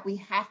me that we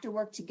have to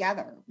work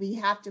together. We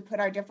have to put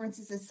our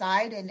differences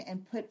aside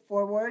and put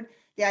forward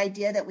the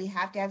idea that we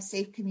have to have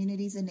safe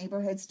communities and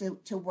neighborhoods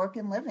to work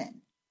and live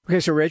in. Okay,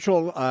 so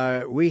Rachel,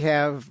 we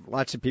have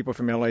lots of people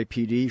from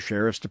LAPD,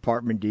 Sheriff's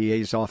Department,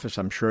 DA's office,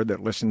 I'm sure,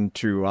 that listen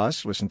to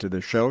us, listen to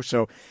the show.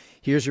 So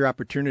here's your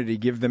opportunity.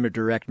 Give them a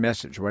direct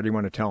message. What do you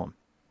want to tell them?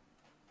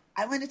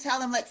 I want to tell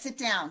them, let's sit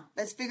down.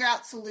 Let's figure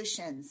out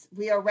solutions.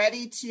 We are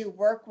ready to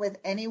work with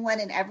anyone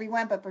and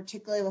everyone, but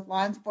particularly with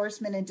law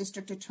enforcement and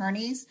district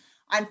attorneys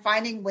on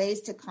finding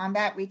ways to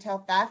combat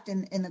retail theft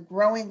and the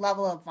growing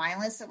level of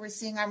violence that we're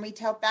seeing on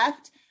retail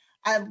theft.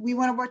 We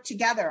want to work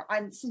together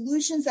on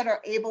solutions that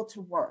are able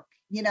to work.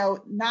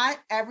 Not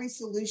every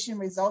solution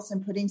results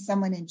in putting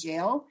someone in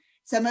jail.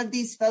 Some of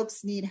these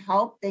folks need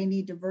help. They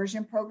need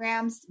diversion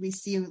programs. We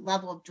see a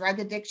level of drug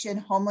addiction,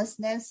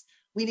 homelessness.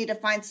 We need to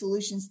find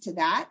solutions to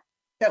that.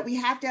 But we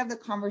have to have the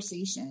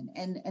conversation.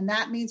 And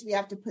that means we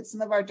have to put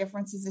some of our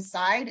differences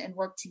aside and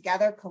work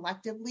together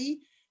collectively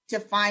to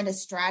find a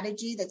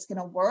strategy that's going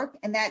to work.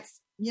 And that's,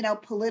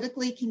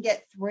 politically can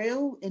get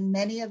through in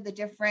many of the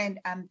different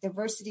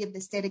diversity of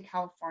the state of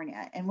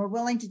California. And we're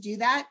willing to do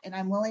that. And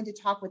I'm willing to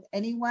talk with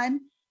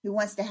anyone who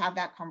wants to have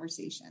that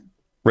conversation.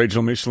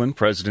 Rachel Michelin,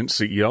 President,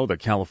 CEO of the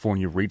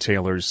California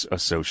Retailers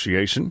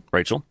Association.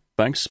 Rachel,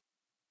 thanks.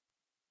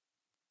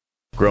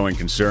 Growing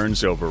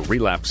concerns over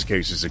relapse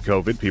cases of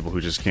COVID, people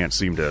who just can't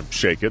seem to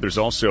shake it. There's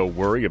also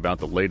worry about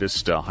the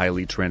latest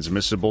highly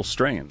transmissible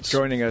strains.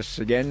 Joining us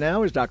again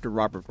now is Dr.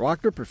 Robert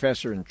Wachter,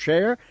 professor and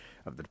chair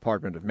of the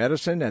Department of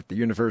Medicine at the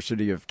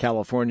University of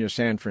California,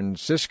 San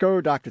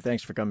Francisco. Doctor,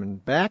 thanks for coming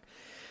back.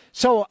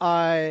 So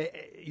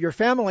your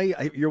family,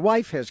 your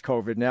wife has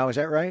COVID now, is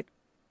that right?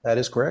 That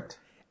is correct.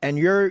 And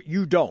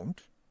you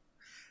don't?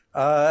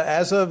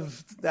 As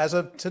of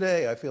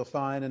today, I feel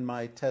fine, and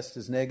my test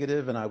is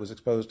negative, and I was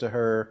exposed to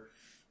her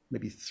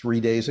maybe 2 to 3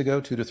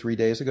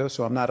 days ago.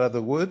 So I'm not out of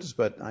the woods,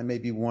 but I may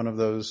be one of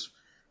those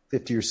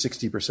 50 or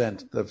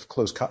 60% of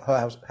close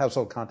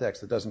household contacts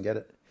that doesn't get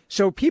it.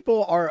 So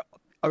people are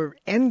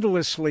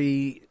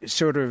endlessly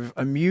sort of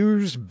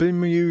amused,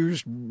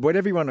 bemused,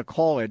 whatever you want to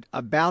call it,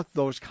 about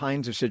those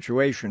kinds of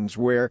situations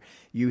where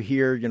you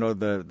hear,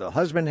 the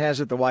husband has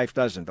it, the wife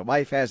doesn't, the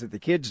wife has it, the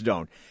kids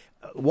don't.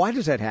 Why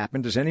does that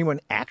happen? Does anyone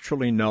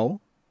actually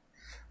know?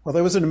 Well,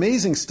 there was an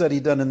amazing study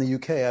done in the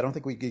UK. I don't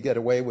think we could get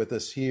away with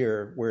this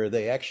here, where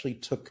they actually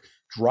took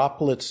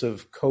droplets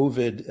of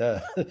COVID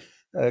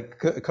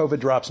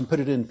drops and put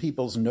it in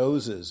people's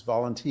noses,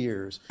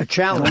 volunteers. A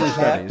challenge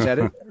study, is that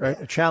it?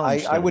 Right? A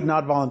challenge study. I would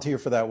not volunteer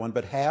for that one,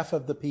 but half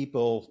of the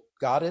people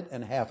got it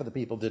and half of the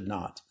people did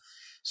not.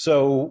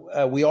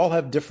 So we all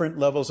have different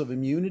levels of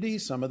immunity.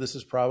 Some of this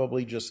is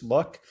probably just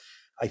luck.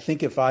 I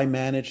think if I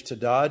manage to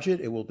dodge it,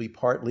 it will be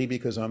partly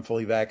because I'm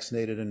fully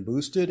vaccinated and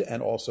boosted,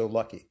 and also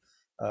lucky.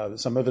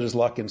 Some of it is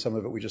luck, and some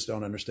of it we just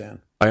don't understand.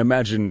 I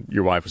imagine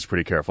your wife was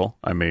pretty careful.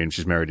 I mean,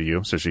 she's married to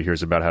you, so she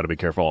hears about how to be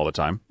careful all the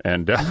time.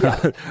 And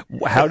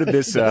how did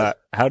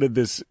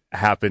this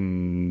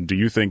happen? Do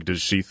you think?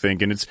 Does she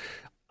think? And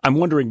I'm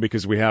wondering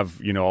because we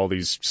have, all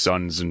these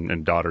sons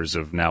and daughters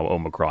of now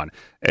Omicron,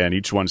 and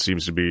each one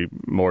seems to be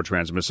more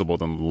transmissible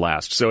than the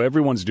last. So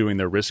everyone's doing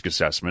their risk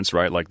assessments,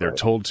 right? Like they're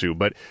told to,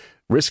 but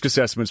risk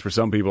assessments for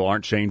some people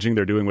aren't changing.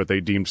 They're doing what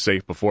they deemed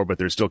safe before, but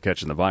they're still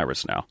catching the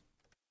virus now.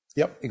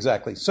 Yep,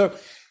 exactly. So,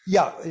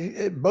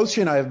 both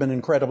she and I have been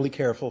incredibly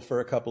careful for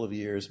a couple of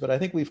years, but I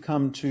think we've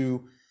come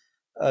to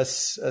a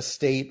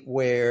state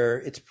where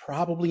it's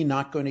probably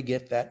not going to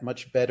get that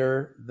much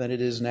better than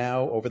it is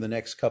now over the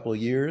next couple of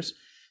years.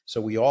 So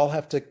we all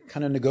have to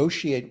kind of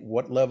negotiate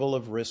what level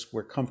of risk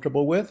we're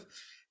comfortable with.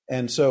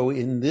 And so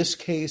in this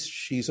case,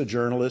 she's a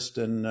journalist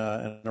and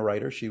a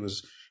writer. She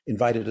was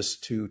invited us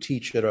to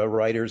teach at a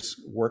writer's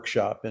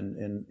workshop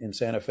in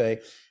Santa Fe.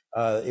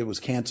 It was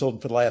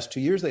canceled for the last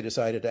 2 years. They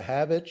decided to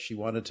have it. She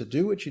wanted to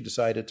do it. She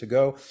decided to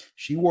go.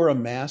 She wore a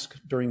mask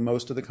during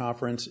most of the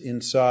conference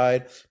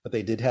inside, but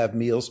they did have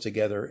meals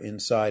together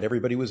inside.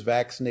 Everybody was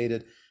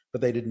vaccinated, but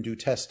they didn't do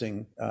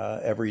testing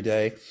every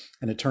day.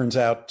 And it turns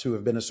out to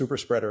have been a super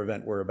spreader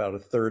event where about a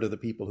third of the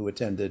people who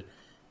attended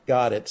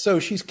got it. So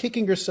she's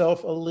kicking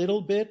herself a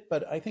little bit,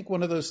 but I think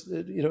one of those,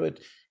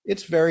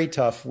 it's very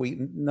tough.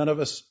 None of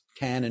us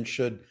can and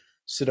should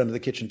sit under the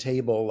kitchen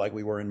table like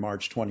we were in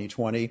March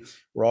 2020.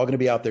 We're all going to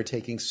be out there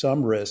taking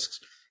some risks.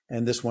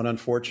 And this one,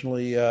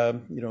 unfortunately,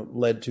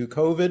 led to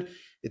COVID.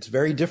 It's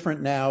very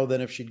different now than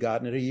if she'd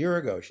gotten it a year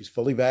ago. She's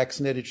fully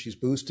vaccinated. She's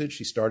boosted.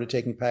 She started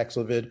taking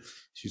Paxlovid.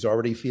 She's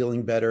already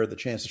feeling better. The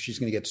chances she's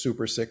going to get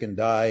super sick and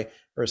die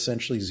are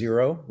essentially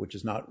zero, which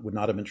would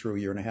not have been true a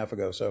year and a half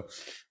ago. So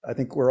I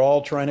think we're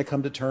all trying to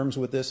come to terms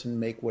with this and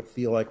make what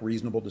feel like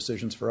reasonable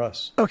decisions for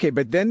us. Okay,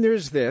 but then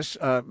there's this,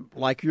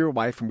 like your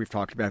wife, and we've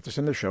talked about this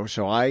in the show.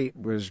 So I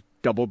was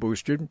double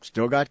boosted,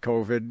 still got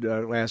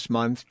COVID last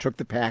month, took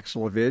the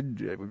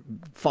Paxlovid,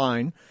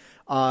 fine.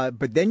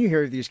 But then you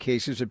hear these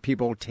cases of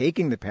people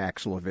taking the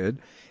Paxlovid,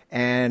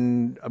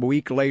 and a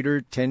week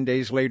later, 10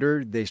 days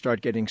later, they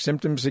start getting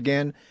symptoms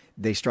again.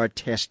 They start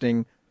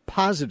testing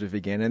positive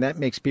again. And that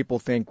makes people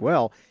think,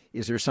 well,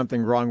 is there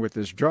something wrong with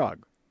this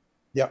drug?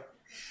 Yeah.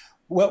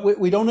 Well,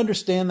 we don't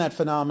understand that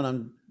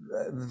phenomenon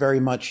very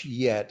much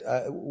yet.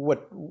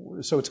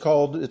 So it's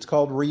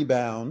called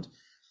rebound.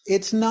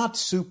 It's not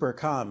super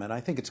common.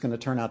 I think it's going to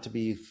turn out to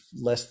be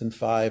less than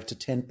 5 to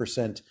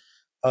 10%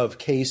 of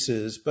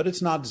cases, but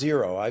it's not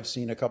zero. I've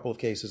seen a couple of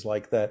cases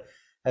like that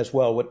as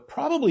well. What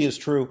probably is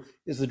true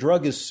is the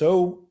drug is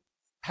so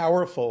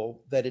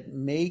powerful that it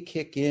may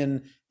kick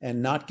in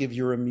and not give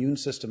your immune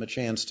system a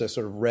chance to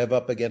sort of rev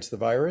up against the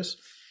virus.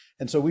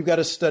 And so we've got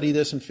to study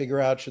this and figure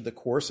out, should the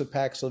course of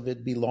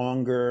Paxlovid be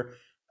longer?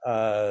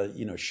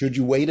 Should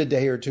you wait a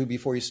day or two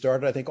before you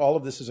start it? I think all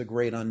of this is a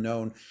great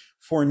unknown.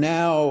 For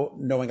now,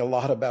 knowing a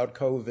lot about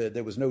COVID,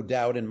 there was no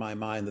doubt in my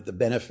mind that the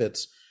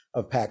benefits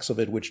of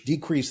Paxlovid, which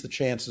decrease the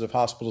chances of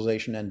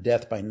hospitalization and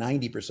death by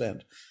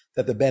 90%,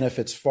 that the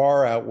benefits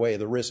far outweigh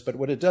the risk. But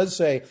what it does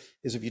say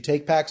is if you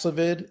take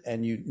Paxlovid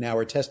and you now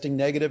are testing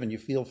negative and you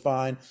feel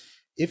fine,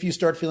 if you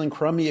start feeling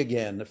crummy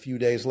again a few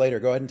days later,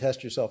 go ahead and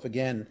test yourself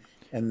again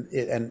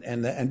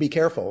and be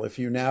careful. If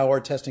you now are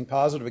testing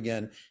positive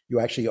again,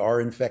 you actually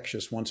are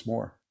infectious once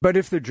more. But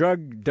if the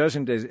drug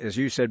doesn't, as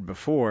you said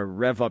before,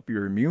 rev up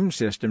your immune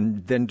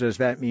system, then does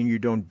that mean you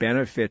don't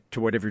benefit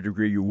to whatever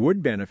degree you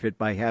would benefit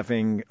by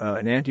having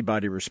an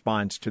antibody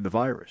response to the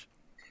virus?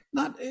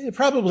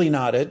 Probably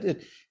not.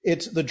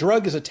 It's the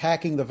drug is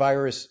attacking the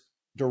virus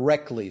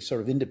directly, sort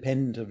of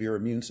independent of your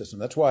immune system.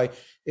 That's why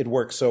it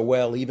works so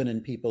well, even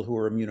in people who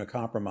are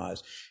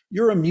immunocompromised.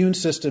 Your immune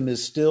system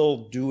is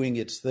still doing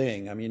its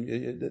thing. I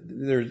mean,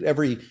 there's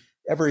every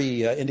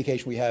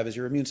indication we have is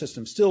your immune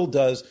system still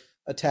does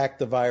attack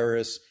the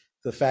virus.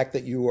 the fact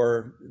that you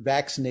are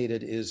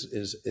vaccinated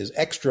is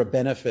extra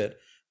benefit.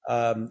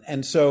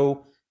 And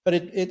so,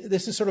 but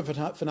this is sort of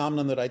a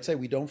phenomenon that I'd say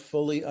we don't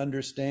fully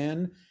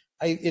understand.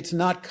 It's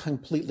not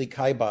completely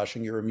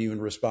kiboshing your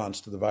immune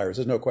response to the virus.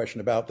 There's no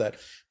question about that.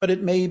 But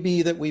it may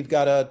be that we've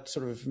got to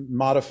sort of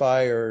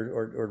modify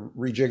or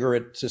rejigger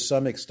it to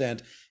some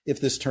extent if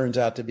this turns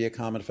out to be a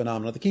common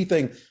phenomenon. The key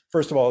thing,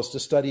 first of all, is to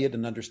study it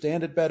and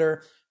understand it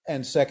better.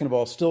 And second of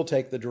all, still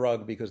take the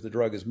drug, because the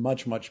drug is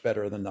much, much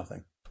better than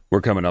nothing.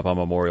 We're coming up on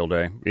Memorial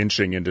Day,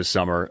 inching into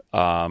summer.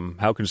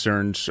 How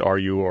concerned are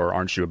you or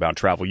aren't you about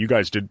travel? You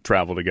guys did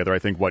travel together. I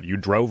think, you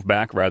drove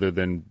back rather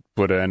than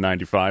put an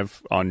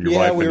N95 on your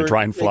wife and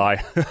try and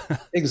fly?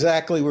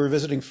 Exactly. We were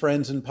visiting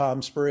friends in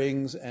Palm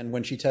Springs, and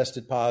when she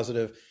tested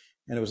positive,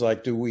 and it was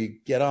like, do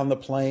we get on the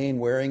plane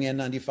wearing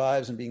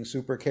N95s and being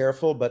super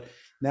careful? But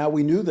now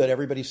we knew that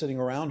everybody sitting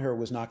around her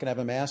was not going to have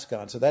a mask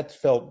on. So that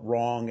felt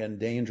wrong and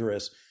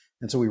dangerous.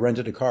 And so we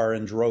rented a car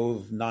and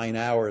drove 9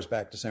 hours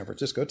back to San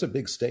Francisco. It's a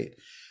big state.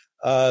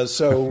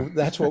 So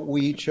that's what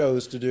we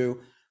chose to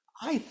do.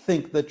 I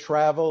think that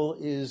travel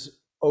is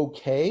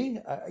okay.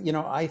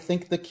 I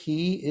think the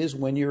key is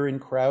when you're in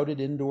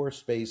crowded indoor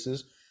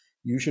spaces,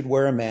 you should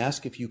wear a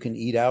mask. If you can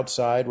eat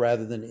outside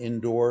rather than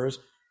indoors,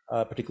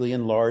 particularly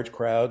in large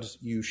crowds,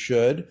 you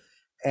should.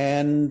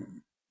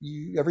 And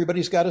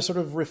everybody's got to sort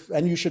of,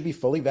 and you should be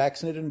fully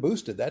vaccinated and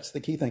boosted. That's the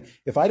key thing.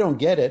 If I don't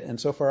get it,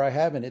 and so far I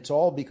haven't, it's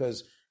all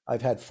because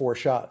I've had 4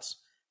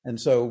 shots. And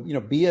so,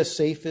 be as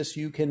safe as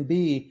you can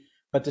be.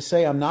 But to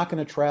say I'm not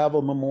going to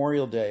travel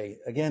Memorial Day,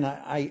 again,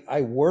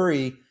 I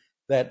worry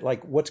that,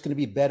 what's going to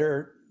be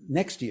better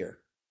next year.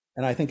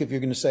 And I think if you're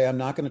going to say I'm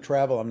not going to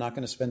travel, I'm not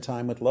going to spend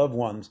time with loved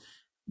ones,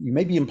 you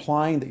may be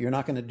implying that you're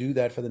not going to do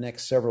that for the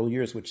next several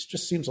years, which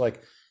just seems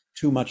like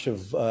too much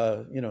of,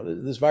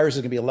 this virus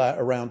is going to be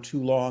around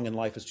too long and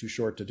life is too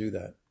short to do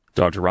that.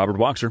 Dr. Robert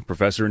Wachser,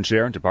 professor and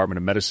chair, Department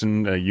of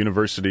Medicine,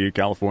 University of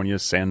California,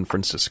 San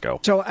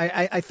Francisco. So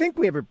I think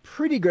we have a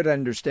pretty good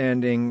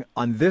understanding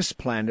on this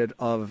planet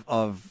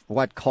of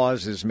what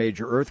causes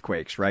major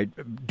earthquakes, right?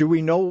 Do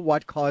we know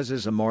what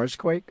causes a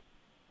Marsquake?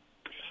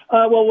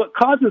 Well, what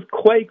causes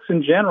quakes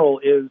in general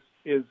is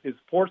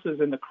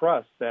forces in the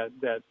crust that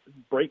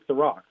break the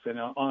rocks. And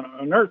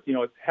on Earth,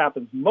 it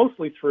happens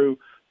mostly through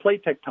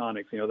plate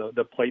tectonics,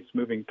 the plates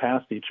moving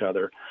past each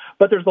other.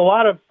 But there's a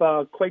lot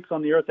of quakes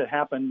on the Earth that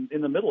happen in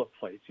the middle of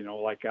plates,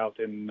 like out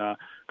in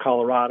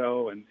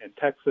Colorado and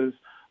Texas,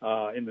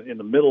 in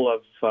the middle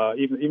of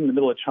even the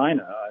middle of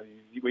China.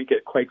 We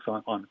get quakes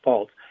on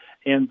faults,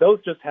 and those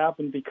just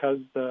happen because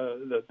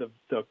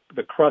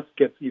the crust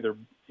gets either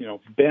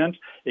bent,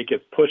 it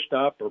gets pushed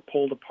up or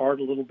pulled apart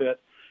a little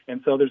bit. And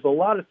so there's a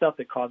lot of stuff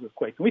that causes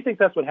quakes. And we think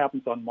that's what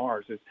happens on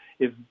Mars.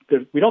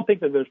 We don't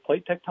think that there's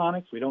plate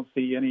tectonics. We don't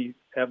see any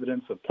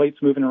evidence of plates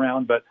moving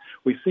around, but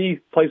we see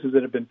places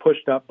that have been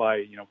pushed up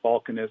by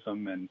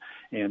volcanism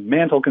and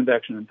mantle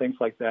convection and things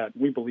like that.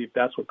 We believe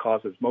that's what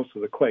causes most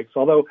of the quakes.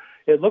 Although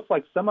it looks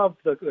like some of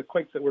the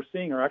quakes that we're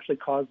seeing are actually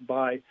caused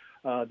by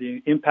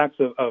the impacts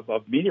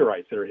of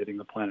meteorites that are hitting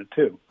the planet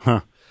too.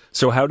 Huh.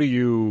 So how do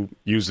you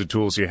use the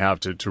tools you have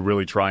to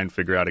really try and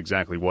figure out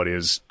exactly what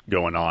is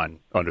going on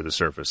under the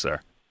surface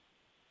there?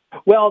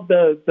 Well,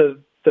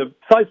 the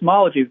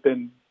seismology has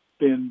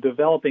been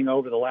developing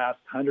over the last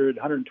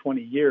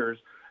 120 years,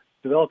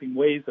 developing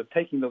ways of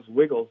taking those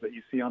wiggles that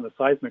you see on the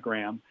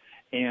seismogram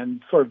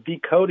and sort of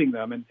decoding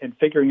them and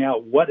figuring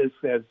out what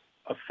has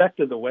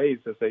affected the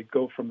waves as they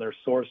go from their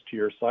source to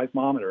your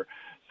seismometer.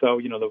 So,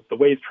 the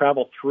waves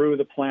travel through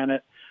the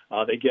planet.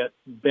 They get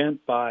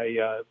bent by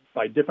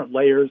different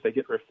layers. They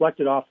get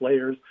reflected off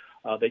layers.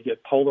 They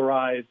get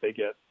polarized. They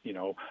get,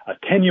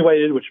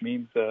 attenuated, which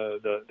means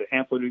the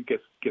amplitude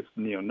gets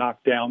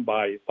knocked down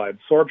by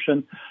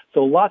absorption. So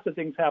lots of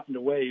things happen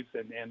to waves,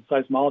 and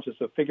seismologists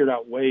have figured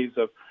out ways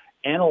of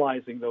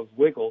analyzing those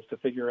wiggles to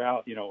figure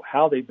out,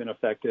 how they've been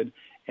affected,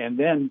 and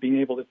then being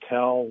able to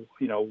tell,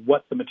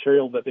 what the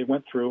material that they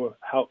went through,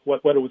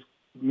 what it was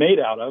made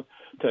out of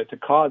to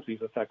cause these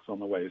effects on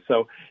the waves.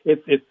 So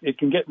it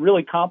can get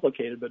really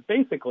complicated, but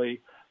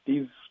basically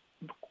these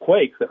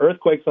quakes, the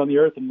earthquakes on the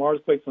Earth and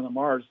Marsquakes on the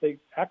Mars, they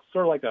act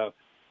sort of like a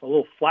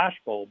little flash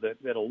bulb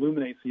that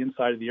illuminates the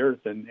inside of the Earth,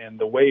 and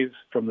the waves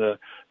from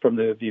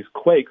these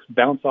quakes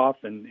bounce off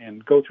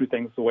and go through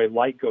things the way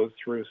light goes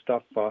through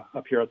stuff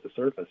up here at the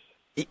surface.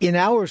 In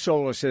our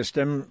solar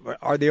system,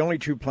 are the only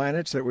 2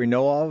 planets that we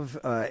know of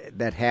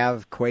that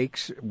have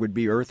quakes would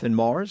be Earth and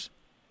Mars?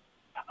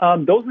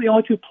 Those are the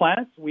only 2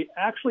 planets. We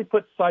actually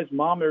put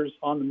seismometers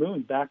on the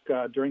moon back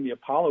during the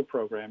Apollo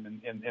program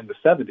in the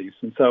 70s,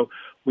 and so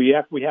we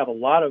have a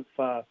lot of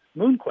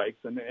moonquakes,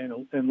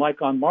 and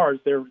like on Mars,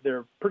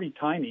 they're pretty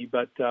tiny,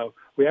 but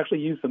we actually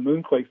use the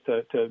moonquakes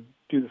to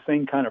do the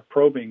same kind of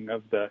probing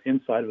of the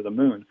inside of the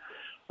moon.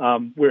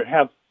 We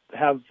have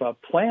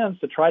plans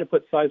to try to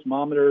put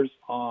seismometers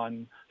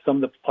on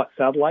some of the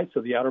satellites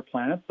of the outer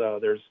planets.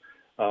 There's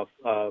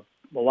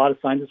a lot of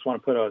scientists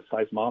want to put a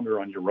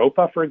seismometer on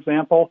Europa, for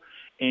example,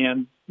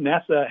 And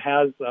NASA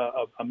has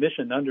a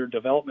mission under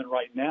development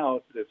right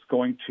now that's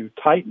going to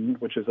Titan,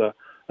 which is a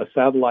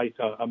satellite,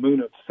 a moon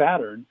of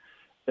Saturn,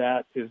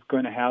 that is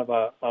going to have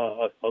a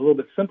little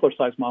bit simpler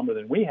seismometer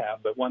than we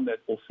have, but one that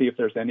will see if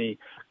there's any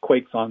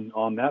quakes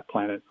on that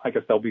planet. I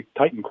guess they'll be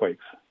Titan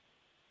quakes.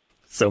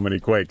 So many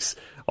quakes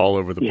all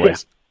over the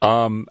place.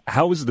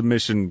 How is the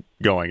mission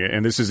going?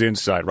 And this is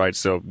inside, right?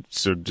 So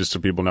just so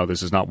people know,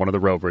 this is not one of the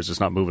rovers. It's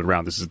not moving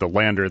around. This is the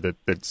lander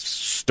that's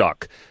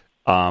stuck.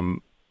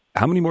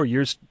 How many more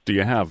years do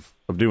you have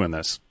of doing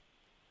this?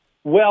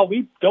 Well,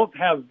 we don't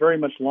have very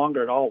much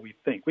longer at all, we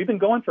think. We've been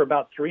going for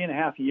about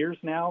 3.5 years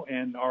now,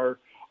 and our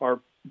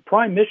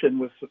prime mission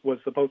was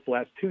supposed to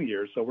last 2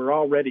 years. So we're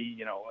already,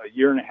 a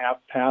year and a half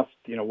past,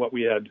 what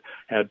we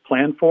had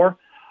planned for.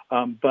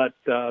 But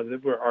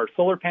our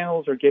solar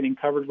panels are getting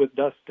covered with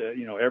dust,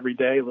 every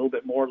day, a little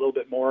bit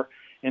more.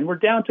 And we're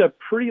down to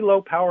pretty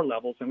low power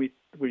levels. And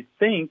we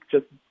think,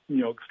 just,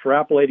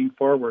 extrapolating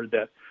forward,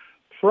 that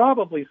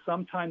probably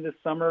sometime this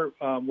summer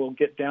we'll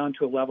get down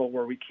to a level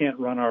where we can't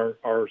run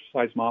our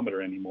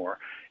seismometer anymore.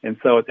 And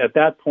so at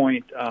that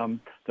point,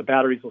 the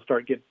batteries will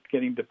start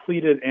getting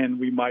depleted, and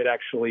we might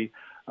actually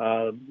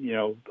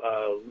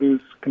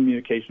lose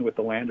communication with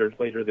the landers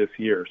later this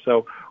year.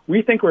 So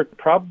we think we're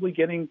probably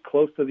getting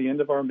close to the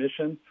end of our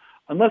mission,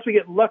 unless we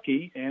get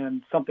lucky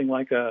and something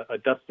like a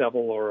dust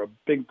devil or a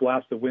big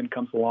blast of wind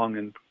comes along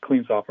and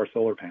cleans off our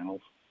solar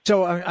panels.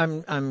 So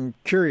I'm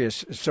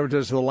curious. So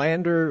does the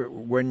lander,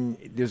 when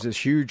there's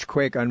this huge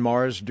quake on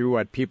Mars, do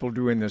what people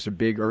do when there's a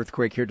big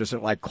earthquake here? Does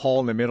it call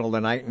in the middle of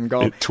the night and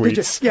go? It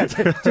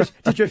tweets.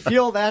 Did you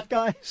feel that,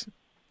 guys?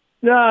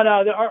 No.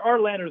 Our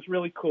lander is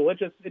really cool. It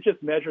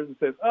just measures and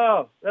says,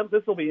 "Oh,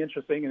 this will be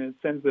interesting," and it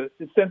sends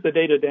the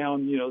data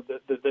down,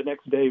 the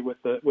next day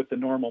with the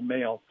normal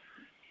mail.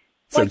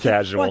 So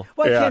casual.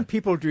 Why can't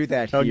people do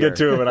that here? I'll get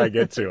to it when I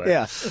get to it.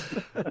 Yeah.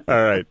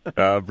 All right.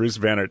 Bruce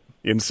Bannert,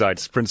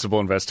 Insights Principal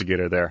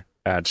Investigator there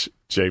at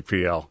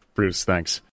JPL. Bruce, thanks.